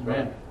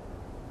 Amen.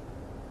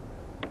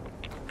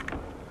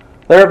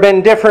 There have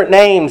been different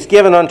names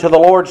given unto the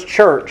Lord's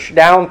church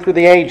down through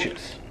the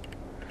ages.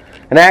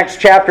 In Acts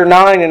chapter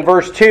 9 and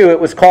verse 2, it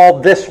was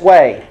called This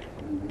Way.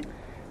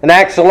 In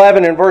Acts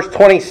 11 and verse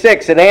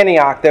 26 at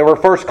Antioch, they were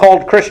first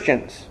called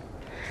Christians.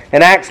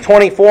 In Acts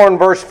 24 and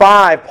verse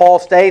 5, Paul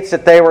states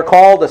that they were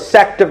called a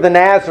sect of the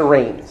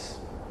Nazarenes.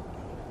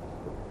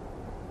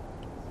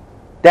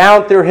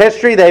 Down through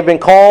history, they've been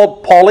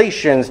called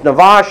Paulicians,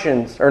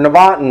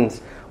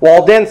 Novatians,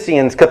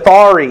 Waldensians,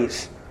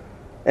 Catharis,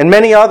 and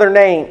many other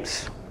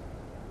names.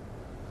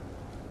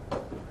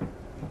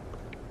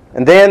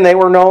 And then they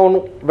were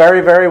known very,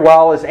 very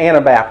well as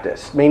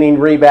Anabaptists, meaning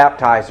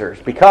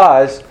rebaptizers,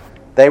 because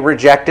they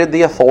rejected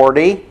the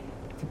authority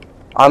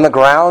on the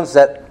grounds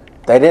that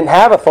they didn't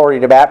have authority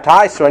to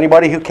baptize, so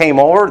anybody who came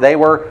over, they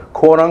were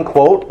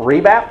quote-unquote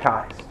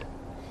rebaptized.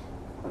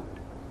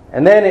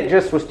 And then it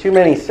just was too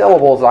many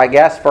syllables, I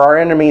guess, for our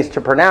enemies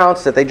to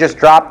pronounce, that they just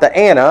dropped the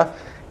Anna,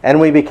 and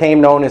we became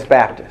known as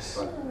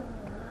Baptists.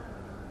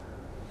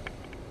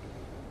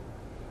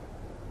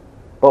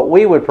 But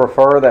we would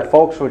prefer that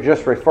folks would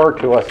just refer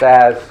to us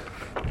as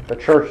the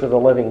Church of the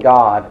Living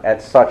God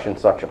at such and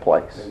such a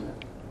place.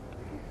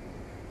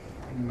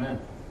 Amen.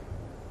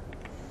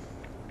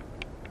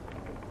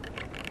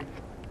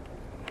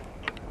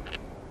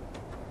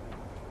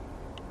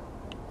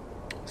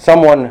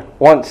 Someone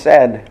once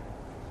said,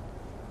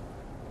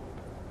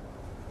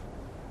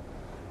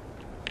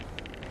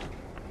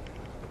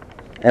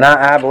 and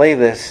I believe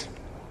this,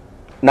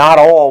 not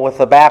all with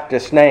the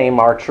Baptist name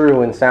are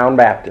true and sound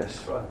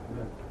Baptists.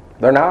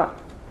 They're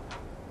not.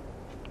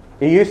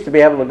 You used to be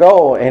able to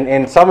go,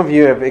 and some of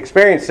you have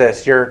experienced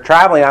this. You're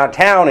traveling out of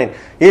town, and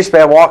you used to be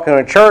able to walk into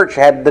a church,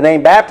 had the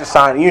name Baptist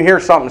on it, and you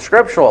hear something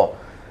scriptural.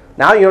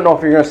 Now you don't know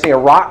if you're going to see a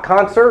rock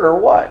concert or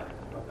what.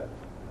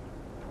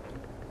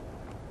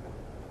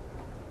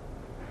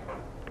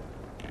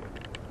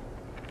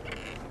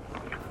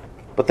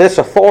 But this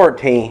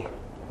authority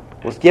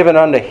was given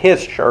unto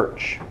His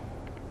church.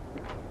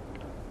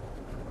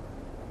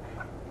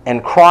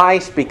 And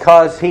Christ,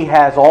 because He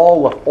has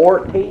all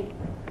authority,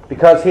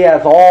 because He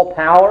has all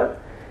power,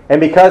 and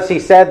because He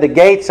said the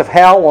gates of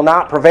hell will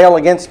not prevail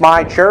against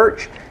my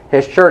church,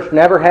 His church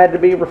never had to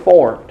be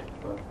reformed.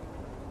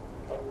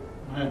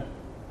 Amen.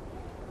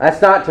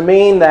 That's not to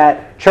mean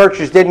that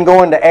churches didn't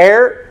go into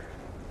error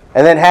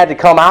and then had to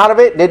come out of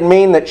it. It didn't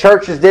mean that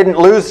churches didn't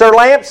lose their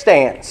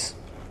lampstands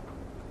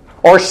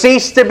or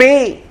cease to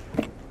be.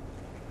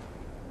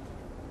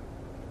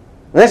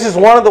 This is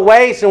one of the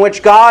ways in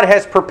which God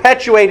has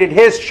perpetuated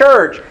His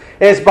church,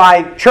 is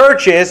by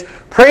churches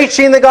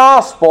preaching the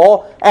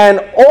gospel and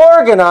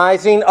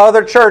organizing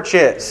other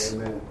churches.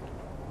 Amen.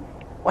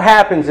 What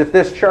happens if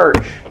this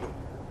church,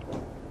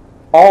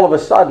 all of a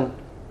sudden,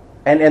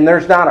 and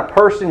there's not a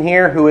person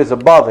here who is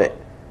above it.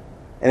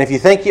 And if you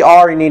think you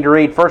are, you need to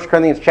read 1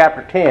 Corinthians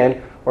chapter 10,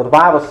 where the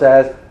Bible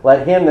says,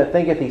 let him that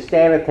thinketh he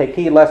standeth take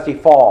heed lest he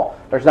fall.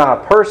 There's not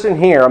a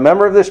person here, a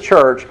member of this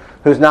church,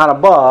 who's not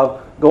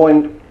above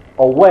going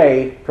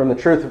away from the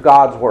truth of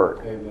God's Word.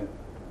 Amen.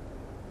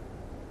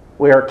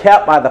 We are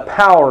kept by the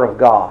power of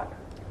God.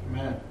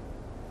 Amen.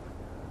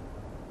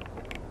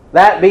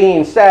 That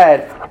being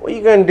said, what are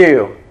you going to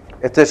do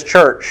if this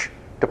church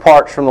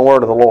departs from the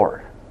Word of the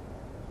Lord?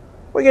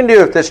 What are you going to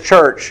do if this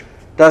church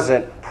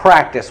doesn't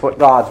practice what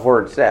God's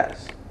Word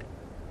says?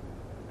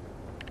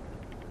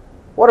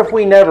 What if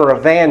we never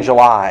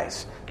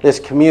evangelize this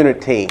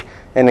community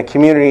and the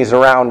communities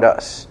around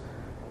us,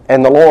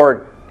 and the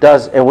Lord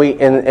does, and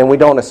we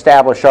don't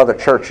establish other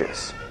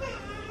churches?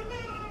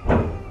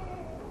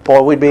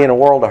 Boy, we'd be in a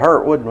world of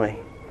hurt, wouldn't we?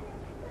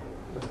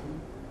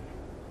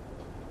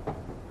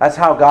 That's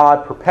how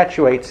God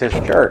perpetuates His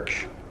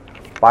church,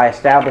 by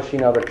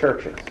establishing other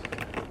churches.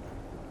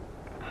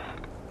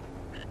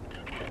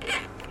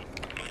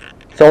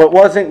 So it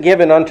wasn't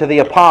given unto the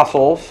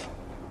apostles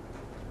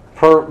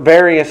for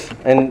various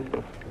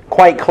and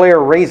quite clear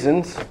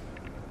reasons.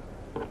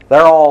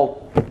 They're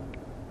all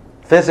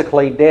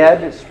physically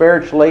dead.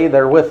 Spiritually,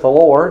 they're with the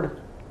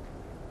Lord.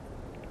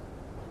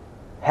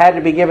 Had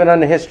to be given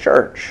unto His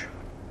church.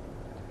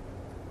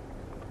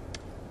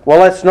 Well,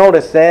 let's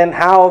notice then,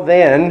 how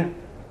then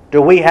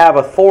do we have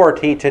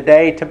authority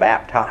today to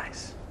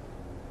baptize?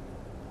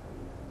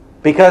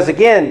 Because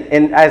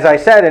again, as I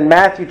said in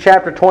Matthew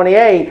chapter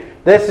 28,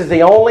 this is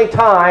the only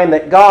time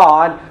that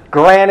God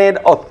granted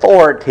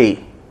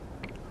authority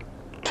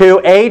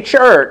to a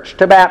church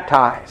to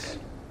baptize.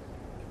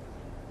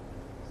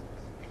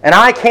 And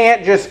I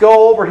can't just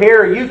go over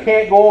here, or you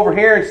can't go over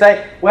here and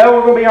say, well,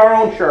 we're going to be our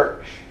own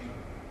church.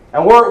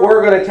 And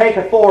we're going to take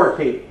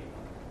authority.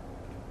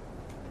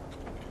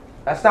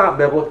 That's not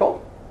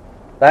biblical.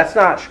 That's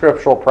not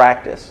scriptural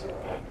practice.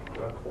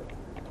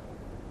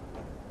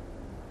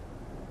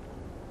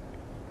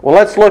 Well,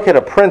 let's look at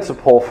a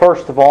principle,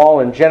 first of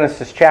all, in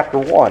Genesis chapter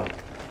 1.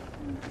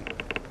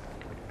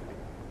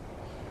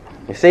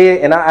 You see,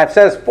 and I've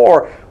said this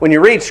before, when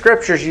you read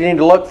scriptures, you need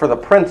to look for the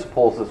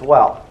principles as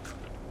well.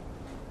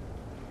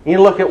 You need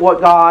to look at what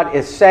God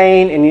is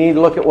saying, and you need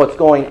to look at what's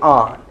going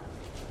on.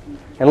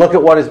 And look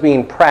at what is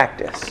being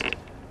practiced.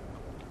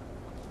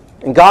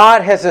 And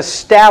God has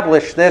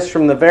established this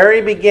from the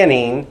very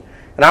beginning.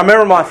 And I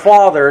remember my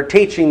father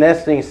teaching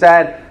this, and he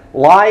said,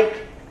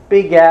 like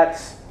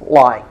begets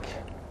like.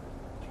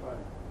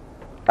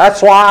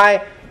 That's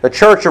why the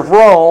Church of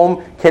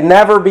Rome can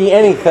never be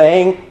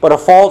anything but a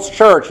false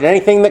church. And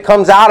anything that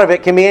comes out of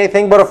it can be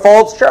anything but a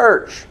false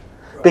church.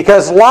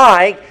 Because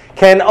like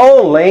can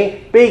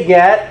only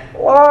beget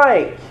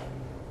like.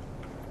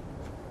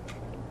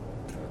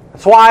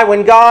 That's why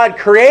when God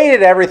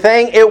created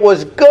everything, it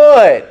was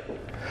good.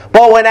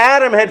 But when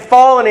Adam had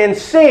fallen in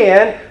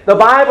sin, the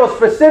Bible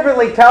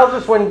specifically tells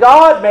us when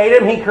God made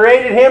him, He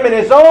created him in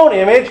His own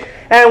image.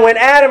 And when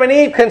Adam and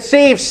Eve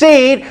conceived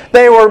seed,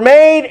 they were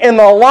made in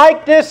the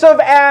likeness of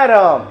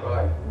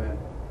Adam.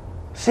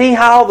 See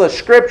how the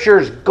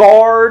Scriptures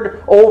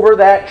guard over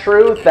that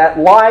truth, that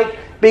like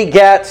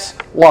begets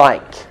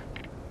like.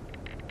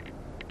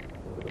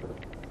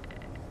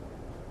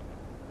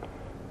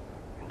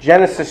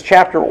 Genesis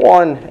chapter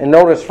 1, and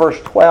notice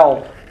verse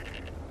 12.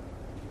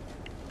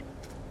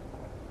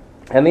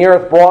 And the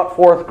earth brought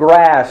forth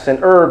grass,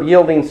 and herb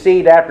yielding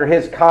seed after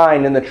his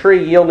kind, and the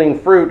tree yielding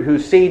fruit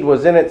whose seed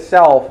was in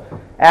itself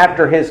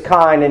after his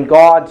kind, and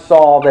God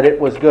saw that it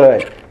was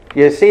good.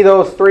 You see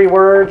those three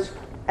words?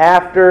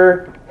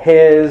 After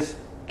his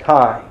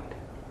kind.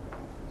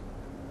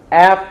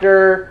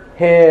 After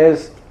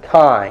his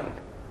kind.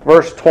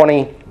 Verse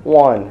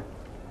 21.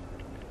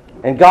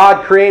 And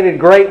God created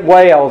great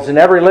whales, and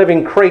every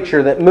living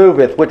creature that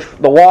moveth, which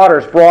the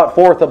waters brought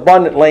forth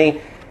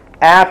abundantly,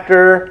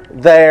 after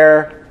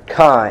their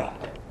kind.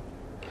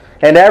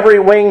 And every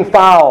winged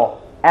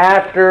fowl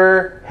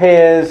after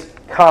his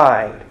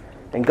kind.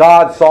 And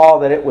God saw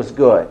that it was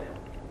good.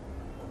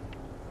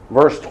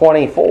 Verse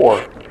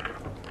 24.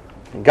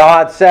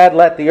 God said,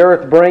 let the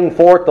earth bring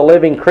forth the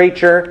living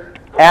creature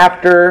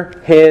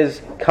after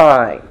his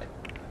kind.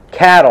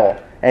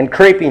 Cattle and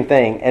creeping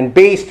thing and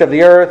beast of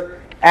the earth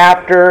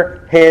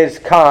after his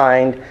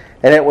kind.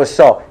 And it was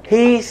so.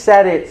 He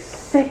said it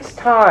 6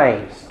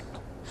 times.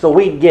 So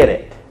we get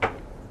it.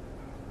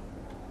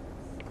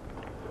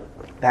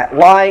 That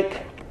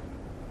like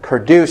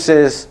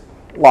produces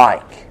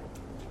like.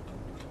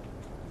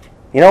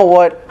 You know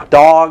what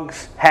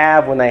dogs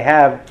have when they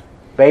have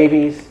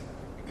babies?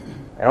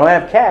 They don't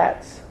have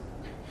cats.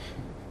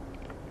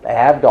 They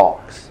have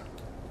dogs.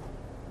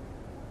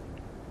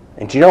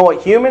 And do you know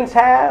what humans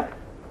have?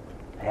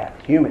 They have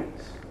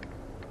humans.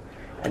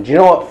 And do you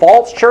know what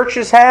false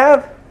churches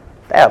have?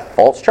 They have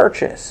false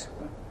churches.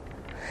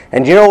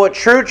 And do you know what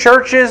true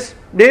churches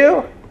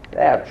do? They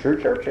have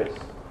true churches.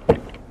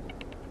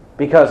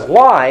 Because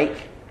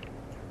like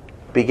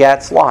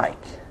begets like.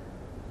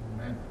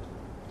 Amen.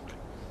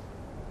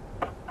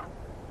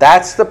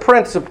 That's the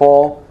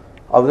principle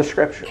of the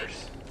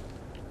Scriptures.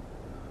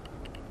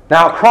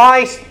 Now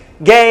Christ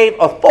gave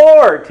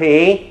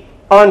authority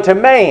unto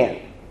man.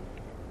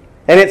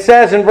 And it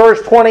says in verse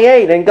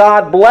 28, and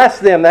God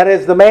blessed them, that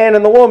is the man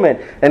and the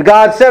woman. And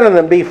God said unto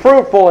them, be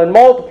fruitful and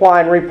multiply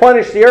and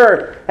replenish the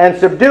earth and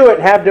subdue it,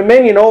 and have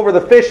dominion over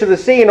the fish of the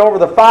sea and over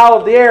the fowl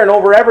of the air and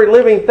over every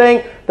living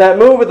thing that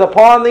moveth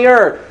upon the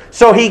earth.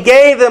 So He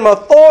gave them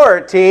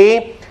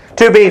authority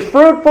to be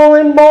fruitful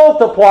and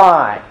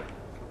multiply.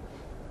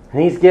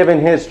 And He's given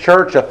His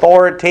church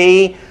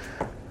authority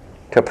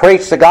to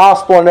preach the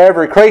gospel unto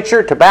every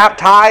creature, to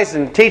baptize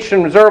and teach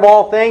them to observe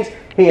all things.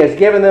 He has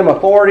given them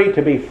authority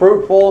to be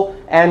fruitful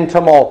and to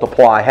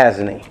multiply,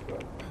 hasn't He?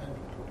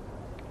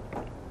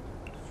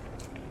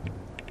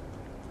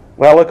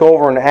 Well, look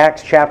over in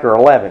Acts chapter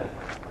 11.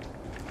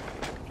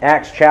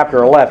 Acts chapter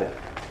 11.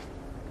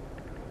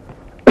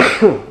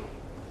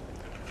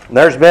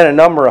 There's been a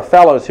number of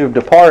fellows who've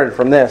departed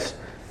from this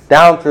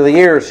down through the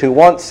years who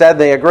once said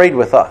they agreed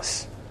with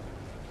us.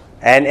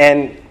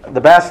 And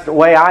the best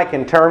way I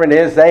can term it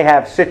is they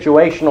have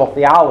situational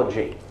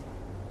theology.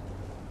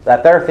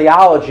 That their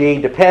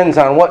theology depends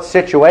on what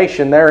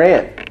situation they're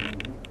in.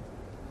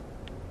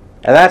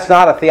 And that's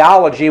not a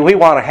theology we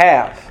want to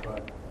have.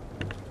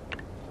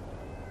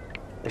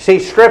 You see,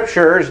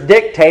 Scriptures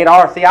dictate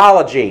our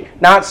theology,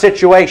 not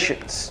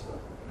situations.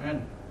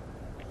 Amen.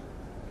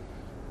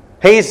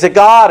 He's the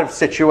God of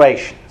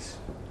situations.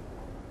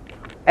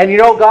 And you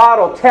know, God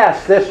will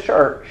test this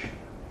church.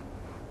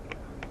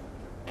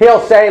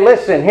 He'll say,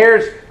 listen,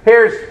 here's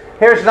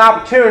an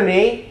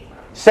opportunity.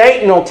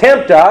 Satan will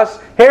tempt us.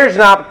 Here's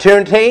an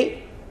opportunity.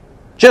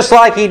 Just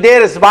like he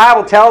did, as the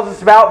Bible tells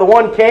us about the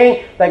one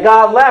king that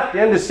God left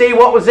him to see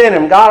what was in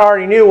him. God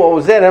already knew what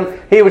was in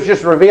him. He was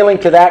just revealing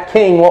to that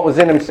king what was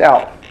in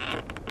himself.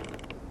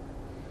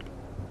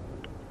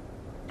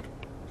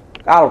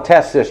 God will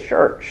test this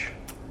church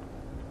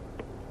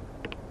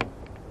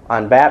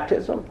on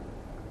baptism.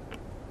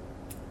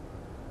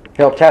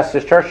 He'll test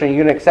this church, and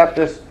you can accept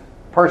this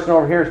person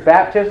over here's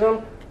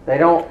baptism. They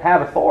don't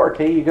have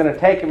authority. You're going to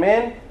take them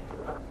in.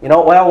 You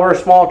know, well, we're a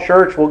small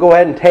church. We'll go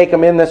ahead and take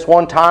them in this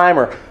one time.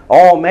 Or,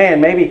 oh man,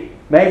 maybe,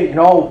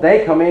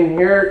 they come in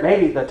here.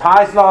 Maybe the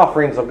tithes and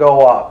offerings will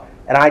go up.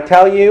 And I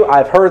tell you,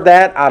 I've heard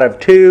that out of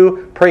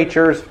 2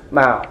 preachers'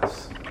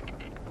 mouths.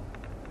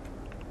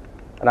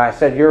 And I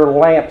said, your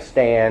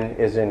lampstand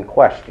is in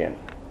question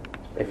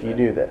if you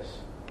do this.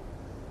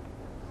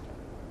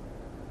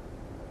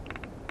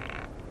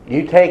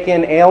 You take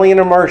in alien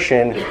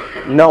immersion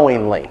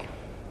knowingly.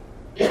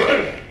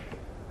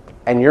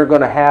 And you're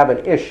going to have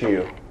an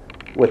issue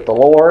with the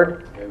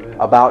Lord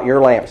about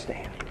your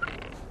lampstand.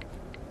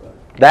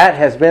 That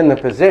has been the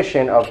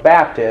position of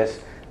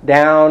Baptists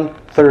down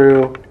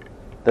through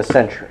the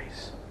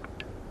centuries.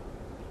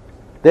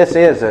 This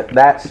is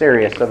that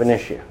serious of an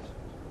issue.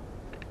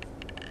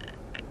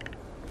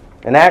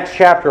 In Acts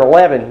chapter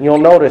 11, you'll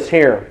notice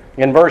here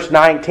in verse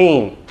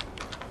 19,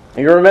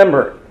 you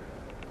remember,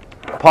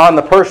 upon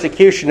the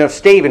persecution of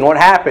Stephen, what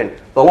happened?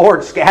 The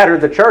Lord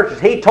scattered the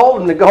churches. He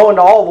told them to go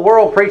into all the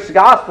world, preach the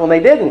gospel, and they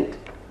didn't.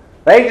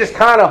 They just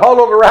kind of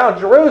huddled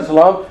around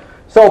Jerusalem.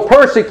 So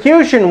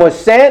persecution was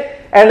sent,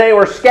 and they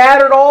were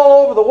scattered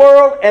all over the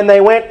world, and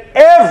they went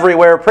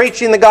everywhere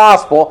preaching the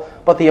gospel,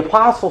 but the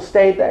apostles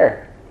stayed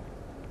there.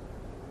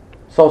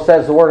 So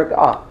says the Word of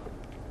God.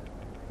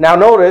 Now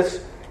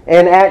notice,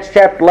 in Acts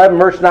chapter 11,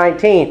 verse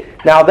 19,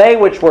 now they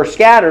which were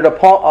scattered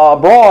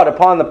abroad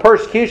upon the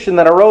persecution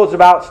that arose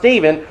about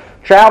Stephen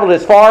traveled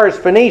as far as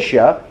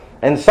Phoenicia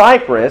and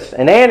Cyprus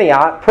and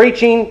Antioch,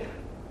 preaching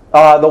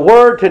the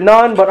word to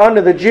none but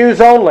unto the Jews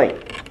only.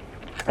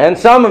 And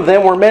some of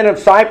them were men of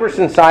Cyprus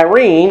and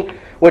Cyrene,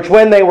 which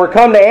when they were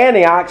come to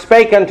Antioch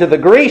spake unto the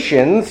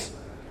Grecians,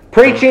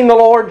 preaching the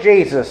Lord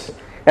Jesus.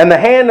 And the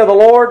hand of the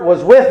Lord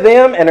was with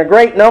them, and a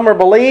great number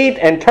believed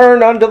and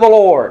turned unto the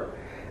Lord.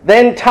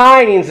 Then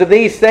tidings of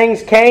these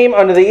things came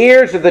unto the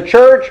ears of the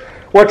church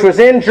which was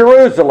in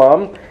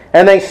Jerusalem,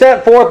 and they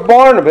sent forth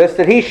Barnabas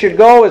that he should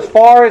go as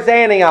far as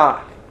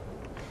Antioch.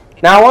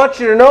 Now I want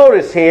you to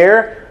notice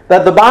here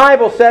that the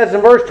Bible says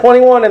in verse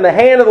 21, and the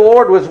hand of the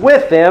Lord was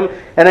with them,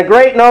 and a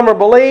great number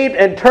believed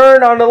and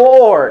turned unto the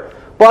Lord.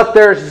 But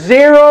there's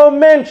zero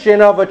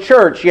mention of a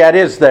church yet,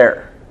 is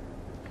there?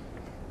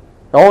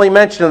 The only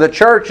mention of the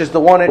church is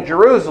the one at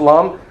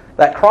Jerusalem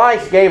that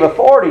Christ gave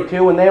authority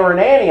to when they were in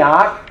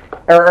Antioch,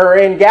 or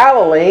in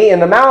Galilee, in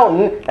the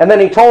mountain, and then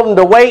He told them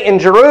to wait in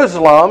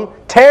Jerusalem,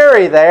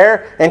 tarry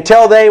there,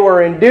 until they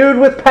were endued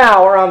with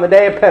power on the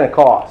day of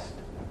Pentecost.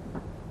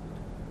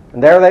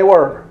 And there they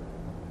were.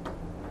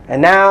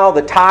 And now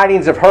the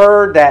tidings have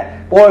heard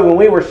that, boy, when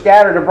we were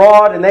scattered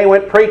abroad and they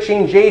went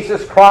preaching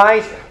Jesus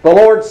Christ, the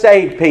Lord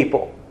saved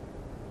people.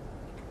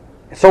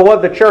 So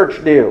what did the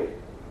church do?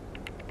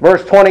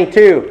 Verse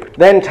 22,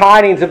 then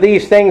tidings of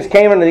these things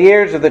came into the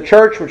ears of the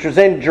church which was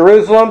in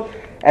Jerusalem,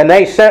 and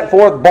they sent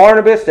forth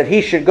Barnabas that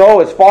he should go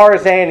as far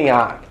as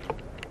Antioch.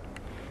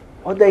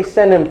 What did they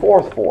send him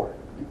forth for?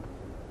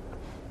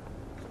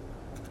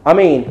 I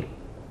mean,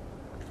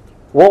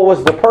 what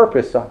was the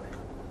purpose of it?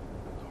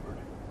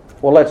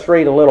 Well, let's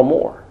read a little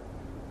more.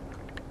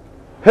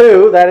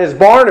 Who, that is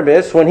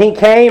Barnabas, when he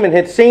came and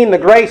had seen the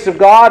grace of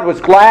God, was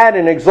glad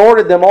and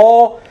exhorted them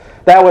all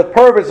that with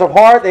purpose of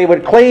heart they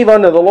would cleave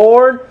unto the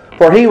Lord.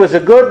 For he was a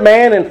good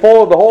man and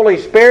full of the Holy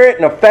Spirit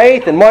and of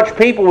faith, and much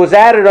people was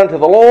added unto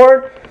the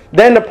Lord.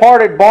 Then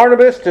departed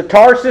Barnabas to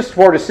Tarsus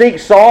for to seek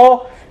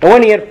Saul. And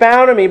when he had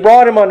found him, he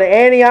brought him unto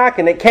Antioch.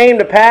 And it came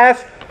to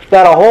pass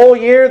that a whole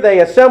year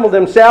they assembled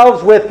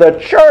themselves with the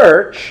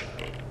church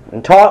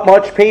and taught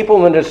much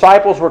people, and the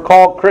disciples were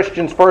called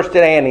Christians first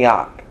at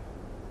Antioch.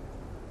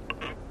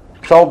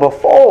 So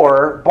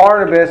before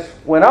Barnabas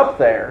went up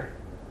there,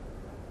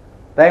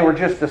 they were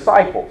just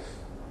disciples.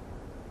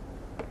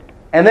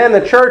 And then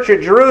the church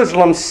at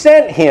Jerusalem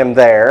sent him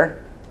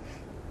there.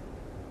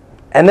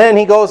 And then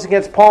he goes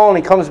against Paul and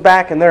he comes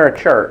back and they're a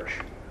church.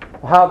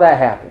 Well, how'd that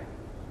happen?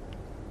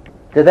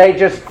 Did they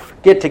just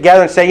get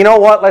together and say, you know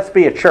what, let's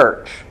be a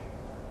church?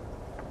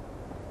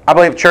 I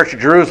believe the church of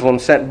Jerusalem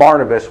sent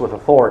Barnabas with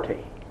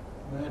authority.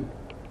 Amen.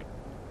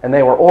 And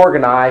they were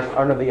organized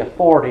under the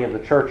authority of the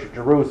Church at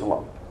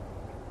Jerusalem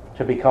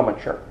to become a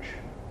church.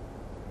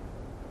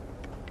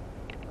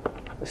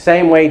 The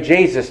same way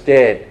Jesus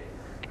did.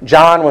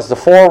 John was the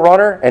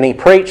forerunner, and he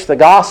preached the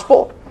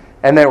gospel,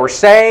 and they were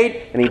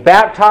saved, and he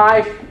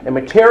baptized, and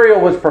material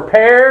was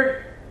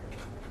prepared.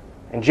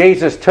 And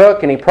Jesus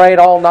took, and he prayed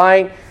all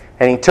night,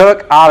 and he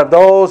took out of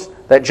those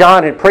that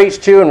John had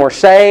preached to and were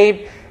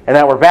saved, and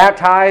that were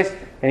baptized,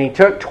 and he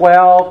took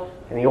 12,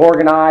 and he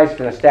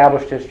organized and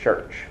established his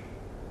church.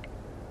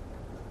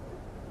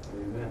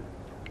 Amen.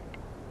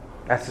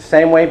 That's the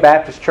same way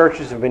Baptist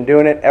churches have been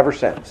doing it ever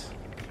since.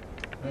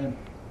 Amen.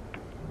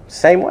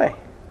 Same way.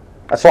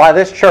 That's why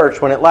this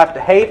church, when it left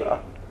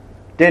Hava,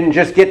 didn't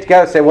just get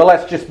together and say, well,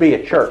 let's just be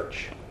a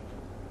church.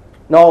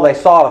 No, they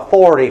sought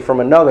authority from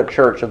another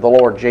church of the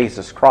Lord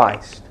Jesus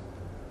Christ.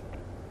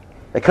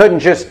 They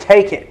couldn't just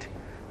take it.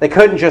 They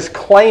couldn't just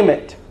claim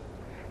it.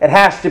 It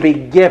has to be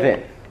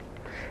given.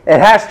 It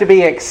has to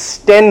be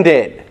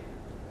extended.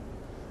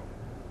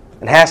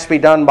 It has to be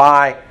done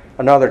by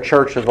another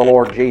church of the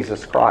Lord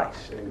Jesus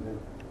Christ. Amen.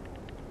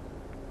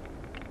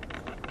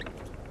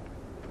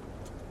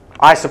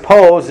 I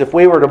suppose if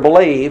we were to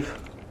believe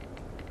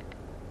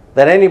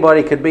that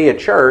anybody could be a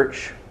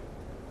church,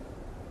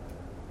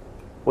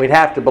 we'd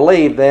have to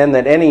believe then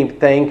that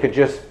anything could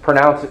just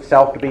pronounce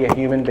itself to be a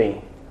human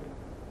being.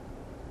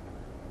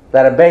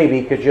 That a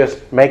baby could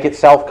just make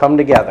itself come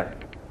together.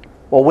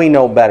 Well, we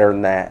know better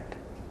than that.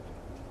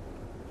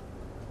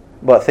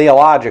 But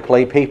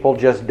theologically, people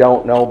just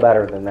don't know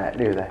better than that,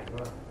 do they?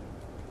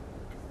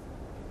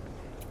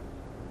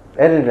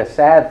 Isn't it a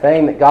sad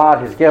thing that God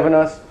has given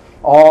us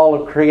all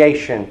of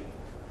creation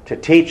to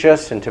teach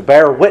us and to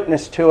bear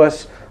witness to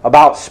us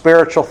about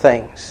spiritual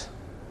things?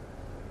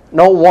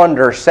 No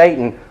wonder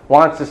Satan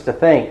wants us to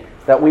think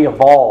that we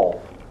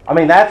evolve. I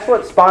mean, that's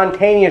what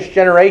spontaneous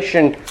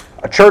generation,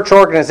 a church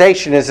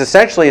organization, is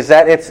essentially, is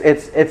that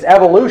it's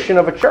evolution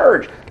of a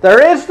church.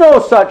 There is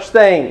no such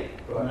thing.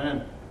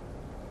 Amen.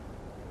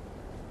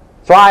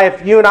 So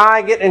if you and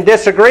I get in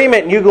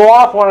disagreement and you go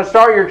off and want to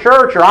start your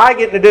church, or I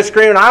get in a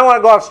disagreement and I want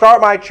to go off and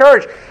start my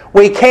church,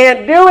 we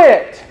can't do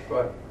it.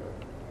 Right.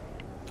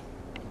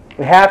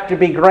 We have to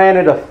be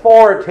granted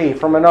authority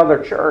from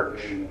another church.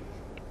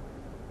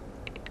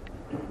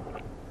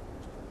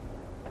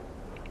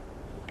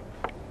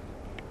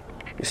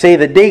 You see,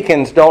 the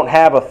deacons don't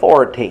have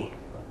authority.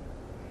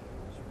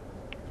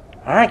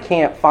 I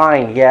can't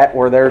find yet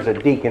where there's a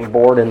deacon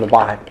board in the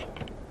Bible.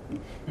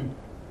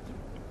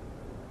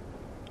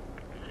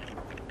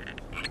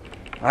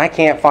 I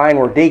can't find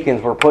where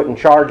deacons were put in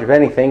charge of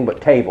anything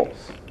but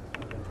tables.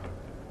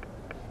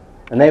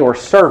 And they were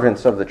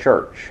servants of the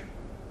church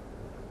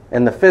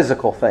and the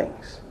physical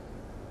things.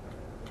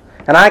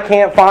 And I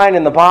can't find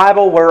in the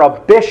Bible where a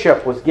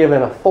bishop was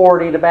given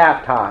authority to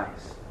baptize.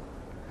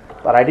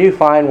 But I do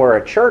find where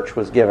a church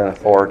was given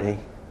authority.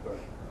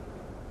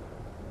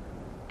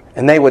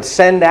 And they would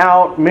send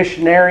out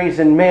missionaries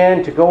and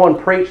men to go and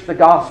preach the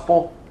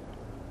gospel.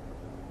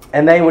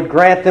 And they would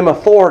grant them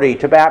authority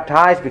to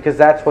baptize because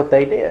that's what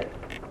they did.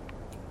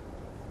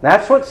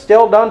 That's what's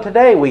still done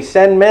today. We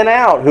send men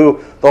out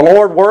who the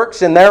Lord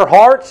works in their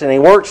hearts and He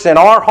works in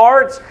our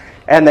hearts.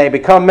 And they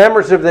become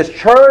members of this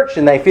church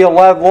and they feel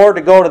led, Lord,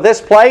 to go to this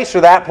place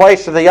or that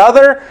place or the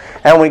other.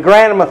 And we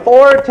grant them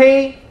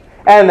authority.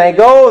 And they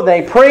go,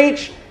 they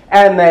preach,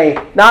 and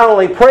they not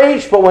only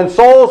preach, but when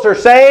souls are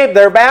saved,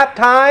 they're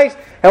baptized.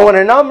 And when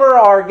a number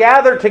are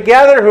gathered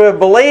together who have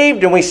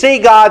believed and we see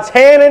God's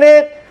hand in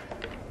it,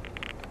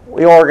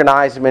 we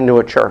organize them into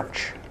a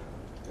church.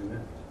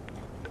 Amen.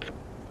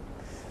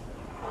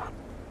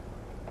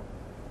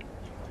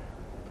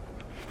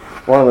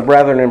 One of the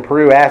brethren in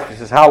Peru asked me,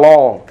 says, how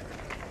long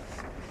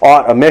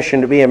ought a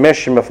mission to be a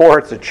mission before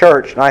it's a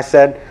church? And I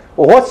said,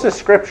 well, what's the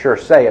Scripture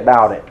say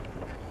about it?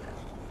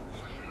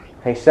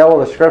 He said, well,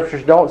 the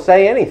Scriptures don't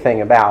say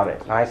anything about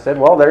it. And I said,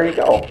 well, there you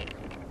go.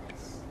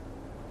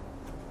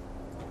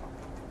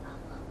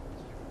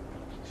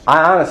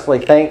 I honestly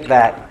think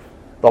that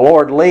the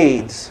Lord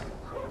leads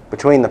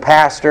between the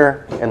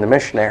pastor and the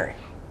missionary.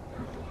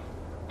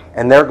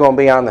 And they're going to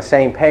be on the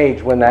same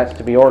page when that's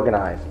to be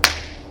organized.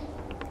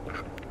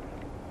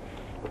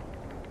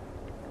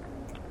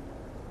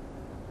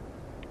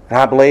 And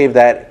I believe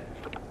that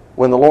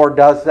when the Lord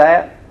does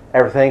that,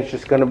 everything's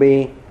just going to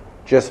be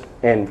just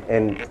in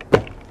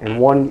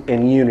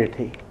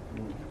unity.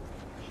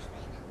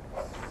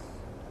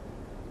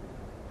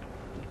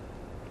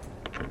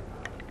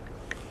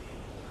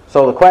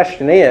 So the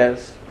question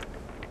is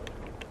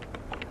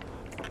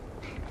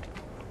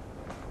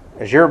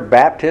your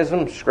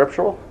baptism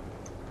scriptural?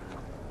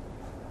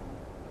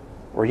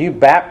 Were you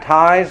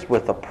baptized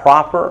with the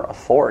proper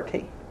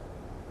authority?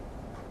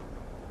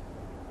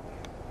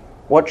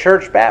 What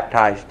church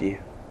baptized you?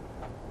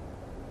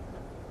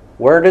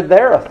 Where did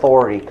their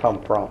authority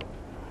come from?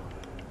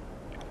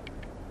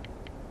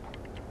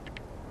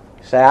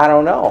 You say, I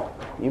don't know.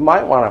 You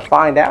might want to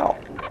find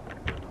out.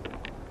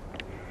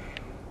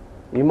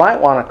 You might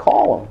want to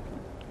call them.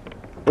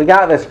 We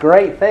got this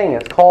great thing.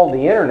 It's called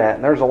the internet,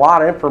 and there's a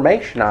lot of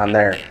information on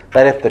there.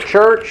 That if the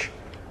church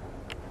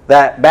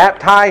that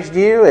baptized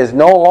you is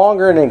no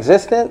longer in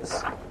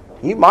existence,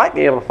 you might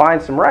be able to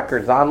find some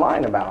records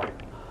online about it.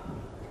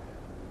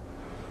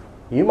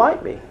 You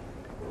might be.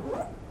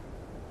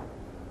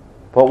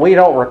 But we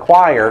don't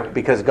require,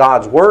 because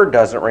God's Word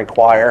doesn't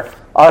require,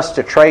 us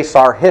to trace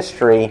our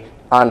history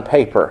on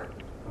paper,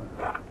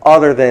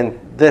 other than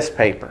this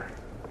paper.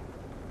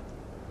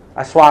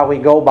 That's why we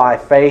go by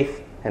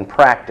faith and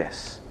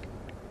practice.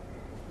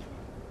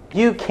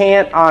 You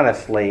can't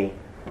honestly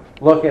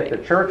look at the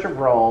Church of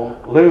Rome,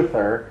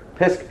 Luther,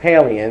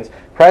 Episcopalians,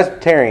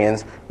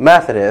 Presbyterians,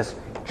 Methodists,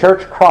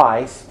 Church of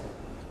Christ,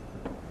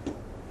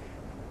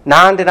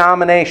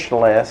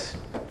 non-denominationalists,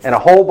 and a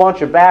whole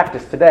bunch of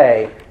Baptists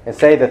today and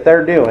say that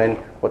they're doing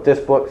what this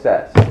book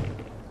says.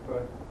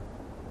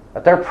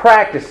 That they're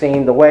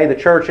practicing the way the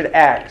church at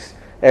Acts,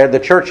 the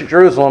church at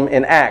Jerusalem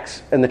in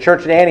Acts, and the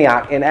church at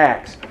Antioch in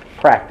Acts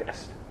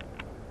practiced.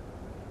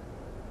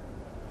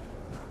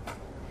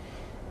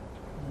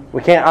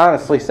 We can't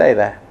honestly say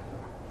that.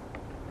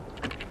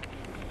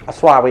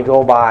 That's why we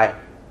go by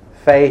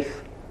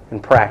faith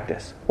and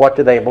practice. What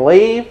do they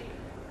believe,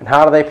 and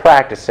how do they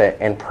practice it?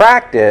 And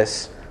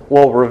practice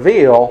will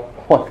reveal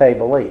what they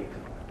believe.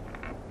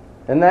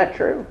 Isn't that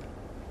true?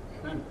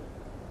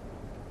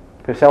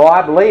 People say, well,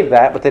 I believe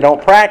that, but they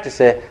don't practice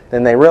it,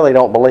 then they really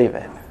don't believe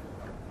it.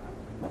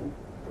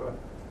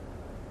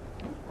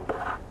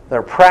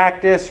 Their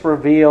practice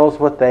reveals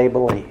what they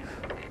believe.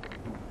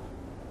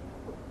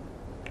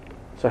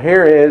 So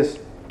here is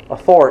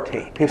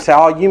authority. People say,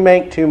 oh, you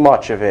make too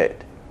much of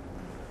it.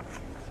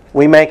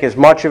 We make as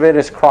much of it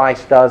as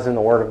Christ does in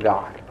the Word of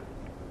God.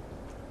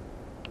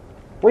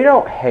 We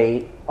don't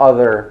hate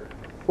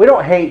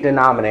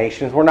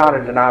denominations. We're not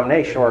a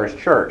denomination, we're a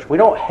church. We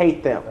don't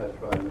hate them.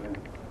 That's right, man.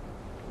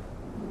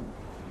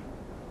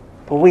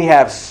 But we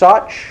have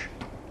such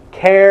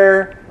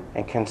care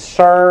and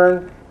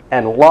concern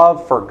and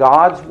love for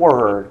God's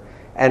Word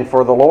and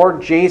for the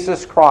Lord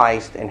Jesus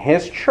Christ and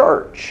His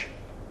church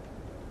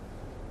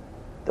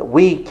that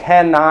we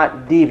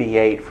cannot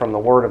deviate from the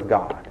Word of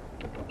God.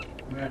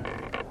 Amen.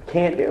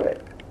 Can't do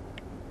it.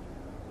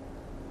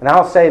 And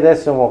I'll say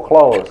this and we'll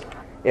close.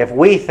 If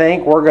we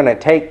think we're going to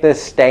take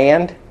this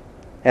stand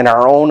in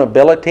our own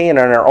ability and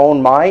in our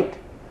own might,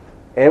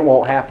 it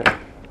won't happen.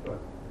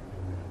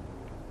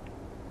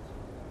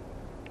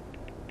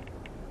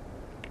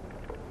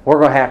 We're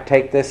going to have to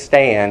take this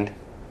stand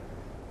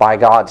by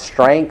God's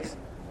strength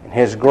and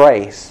His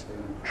grace,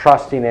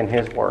 trusting in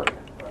His Word.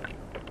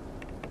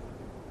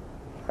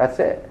 That's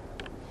it.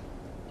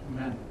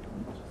 Amen.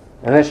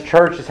 And this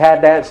church has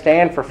had that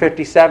stand for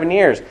 57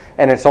 years.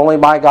 And it's only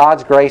by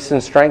God's grace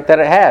and strength that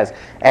it has.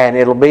 And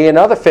it'll be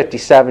another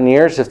 57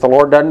 years if the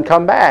Lord doesn't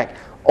come back.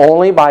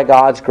 Only by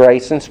God's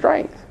grace and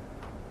strength.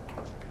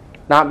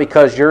 Not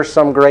because you're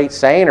some great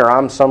saint or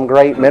I'm some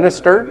great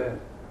minister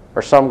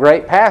or some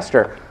great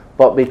pastor.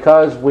 But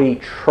because we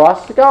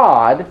trust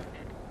God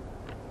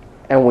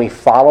and we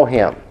follow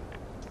Him.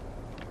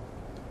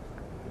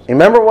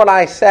 Remember what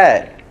I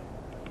said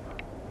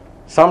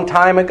some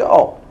time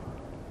ago.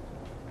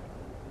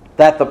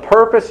 That the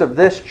purpose of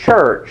this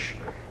church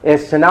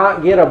is to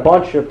not get a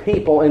bunch of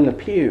people in the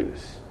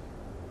pews.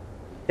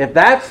 If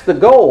that's the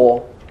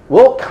goal,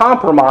 we'll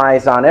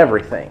compromise on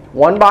everything,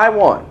 one by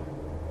one.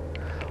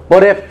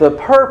 But if the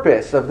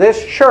purpose of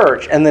this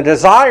church and the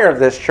desire of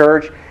this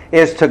church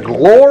is to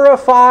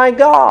glorify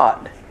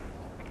God,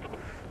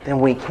 then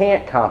we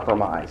can't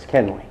compromise,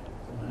 can we?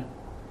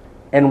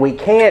 And we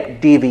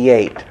can't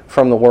deviate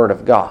from the Word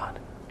of God.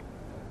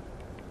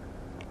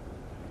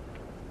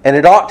 And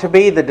it ought to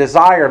be the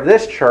desire of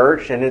this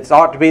church, and it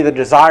ought to be the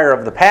desire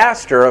of the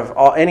pastor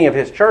of any of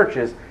his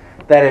churches,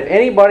 that if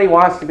anybody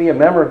wants to be a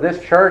member of this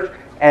church,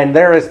 and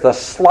there is the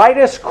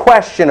slightest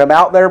question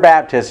about their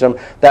baptism,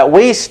 that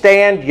we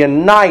stand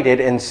united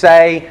and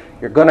say,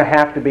 you're going to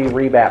have to be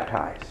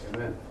rebaptized.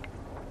 Amen.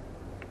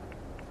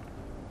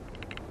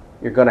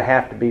 You're going to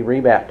have to be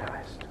rebaptized.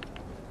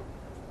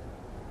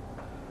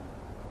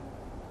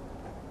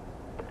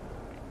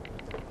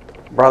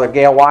 Brother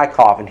Gail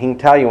Wyckoff, and he can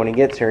tell you when he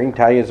gets here, he can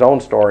tell you his own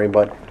story,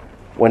 but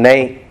when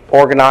they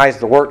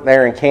organized the work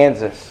there in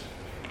Kansas,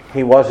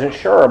 he wasn't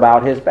sure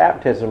about his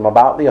baptism,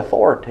 about the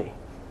authority.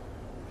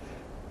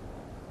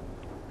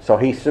 So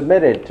he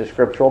submitted to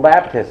scriptural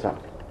baptism.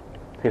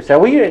 He said,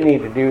 well, you didn't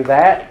need to do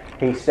that.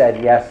 He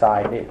said, yes,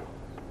 I do.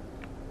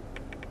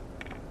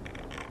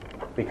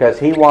 Because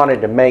he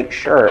wanted to make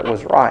sure it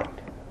was right.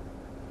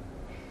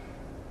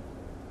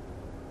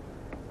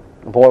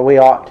 Boy, we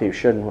ought to,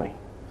 shouldn't we?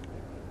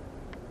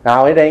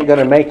 Now, it ain't going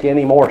to make you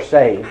any more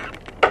saved.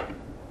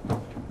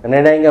 And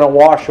it ain't going to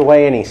wash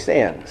away any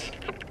sins.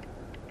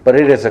 But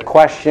it is a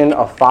question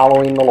of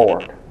following the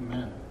Lord.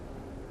 Amen.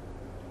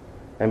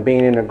 And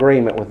being in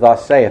agreement with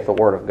thus saith the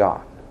Word of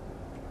God.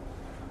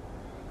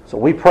 So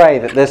we pray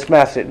that this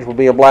message will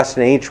be a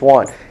blessing to each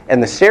one.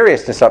 And the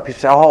seriousness of it,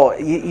 people say, oh,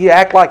 you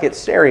act like it's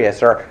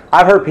serious. Or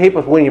I've heard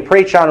people, when you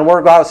preach on the Word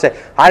of God, say,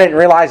 I didn't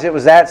realize it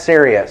was that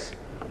serious.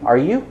 Are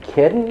you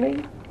kidding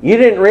me? You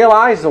didn't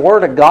realize the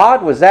Word of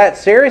God was that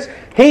serious?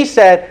 He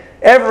said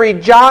every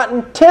jot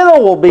and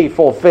tittle will be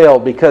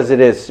fulfilled because it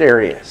is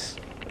serious.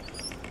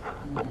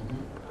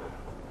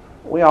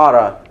 We ought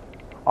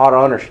to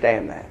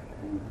understand that.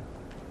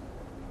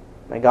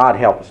 May God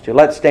help us to.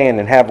 Let's stand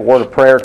and have a word of prayer.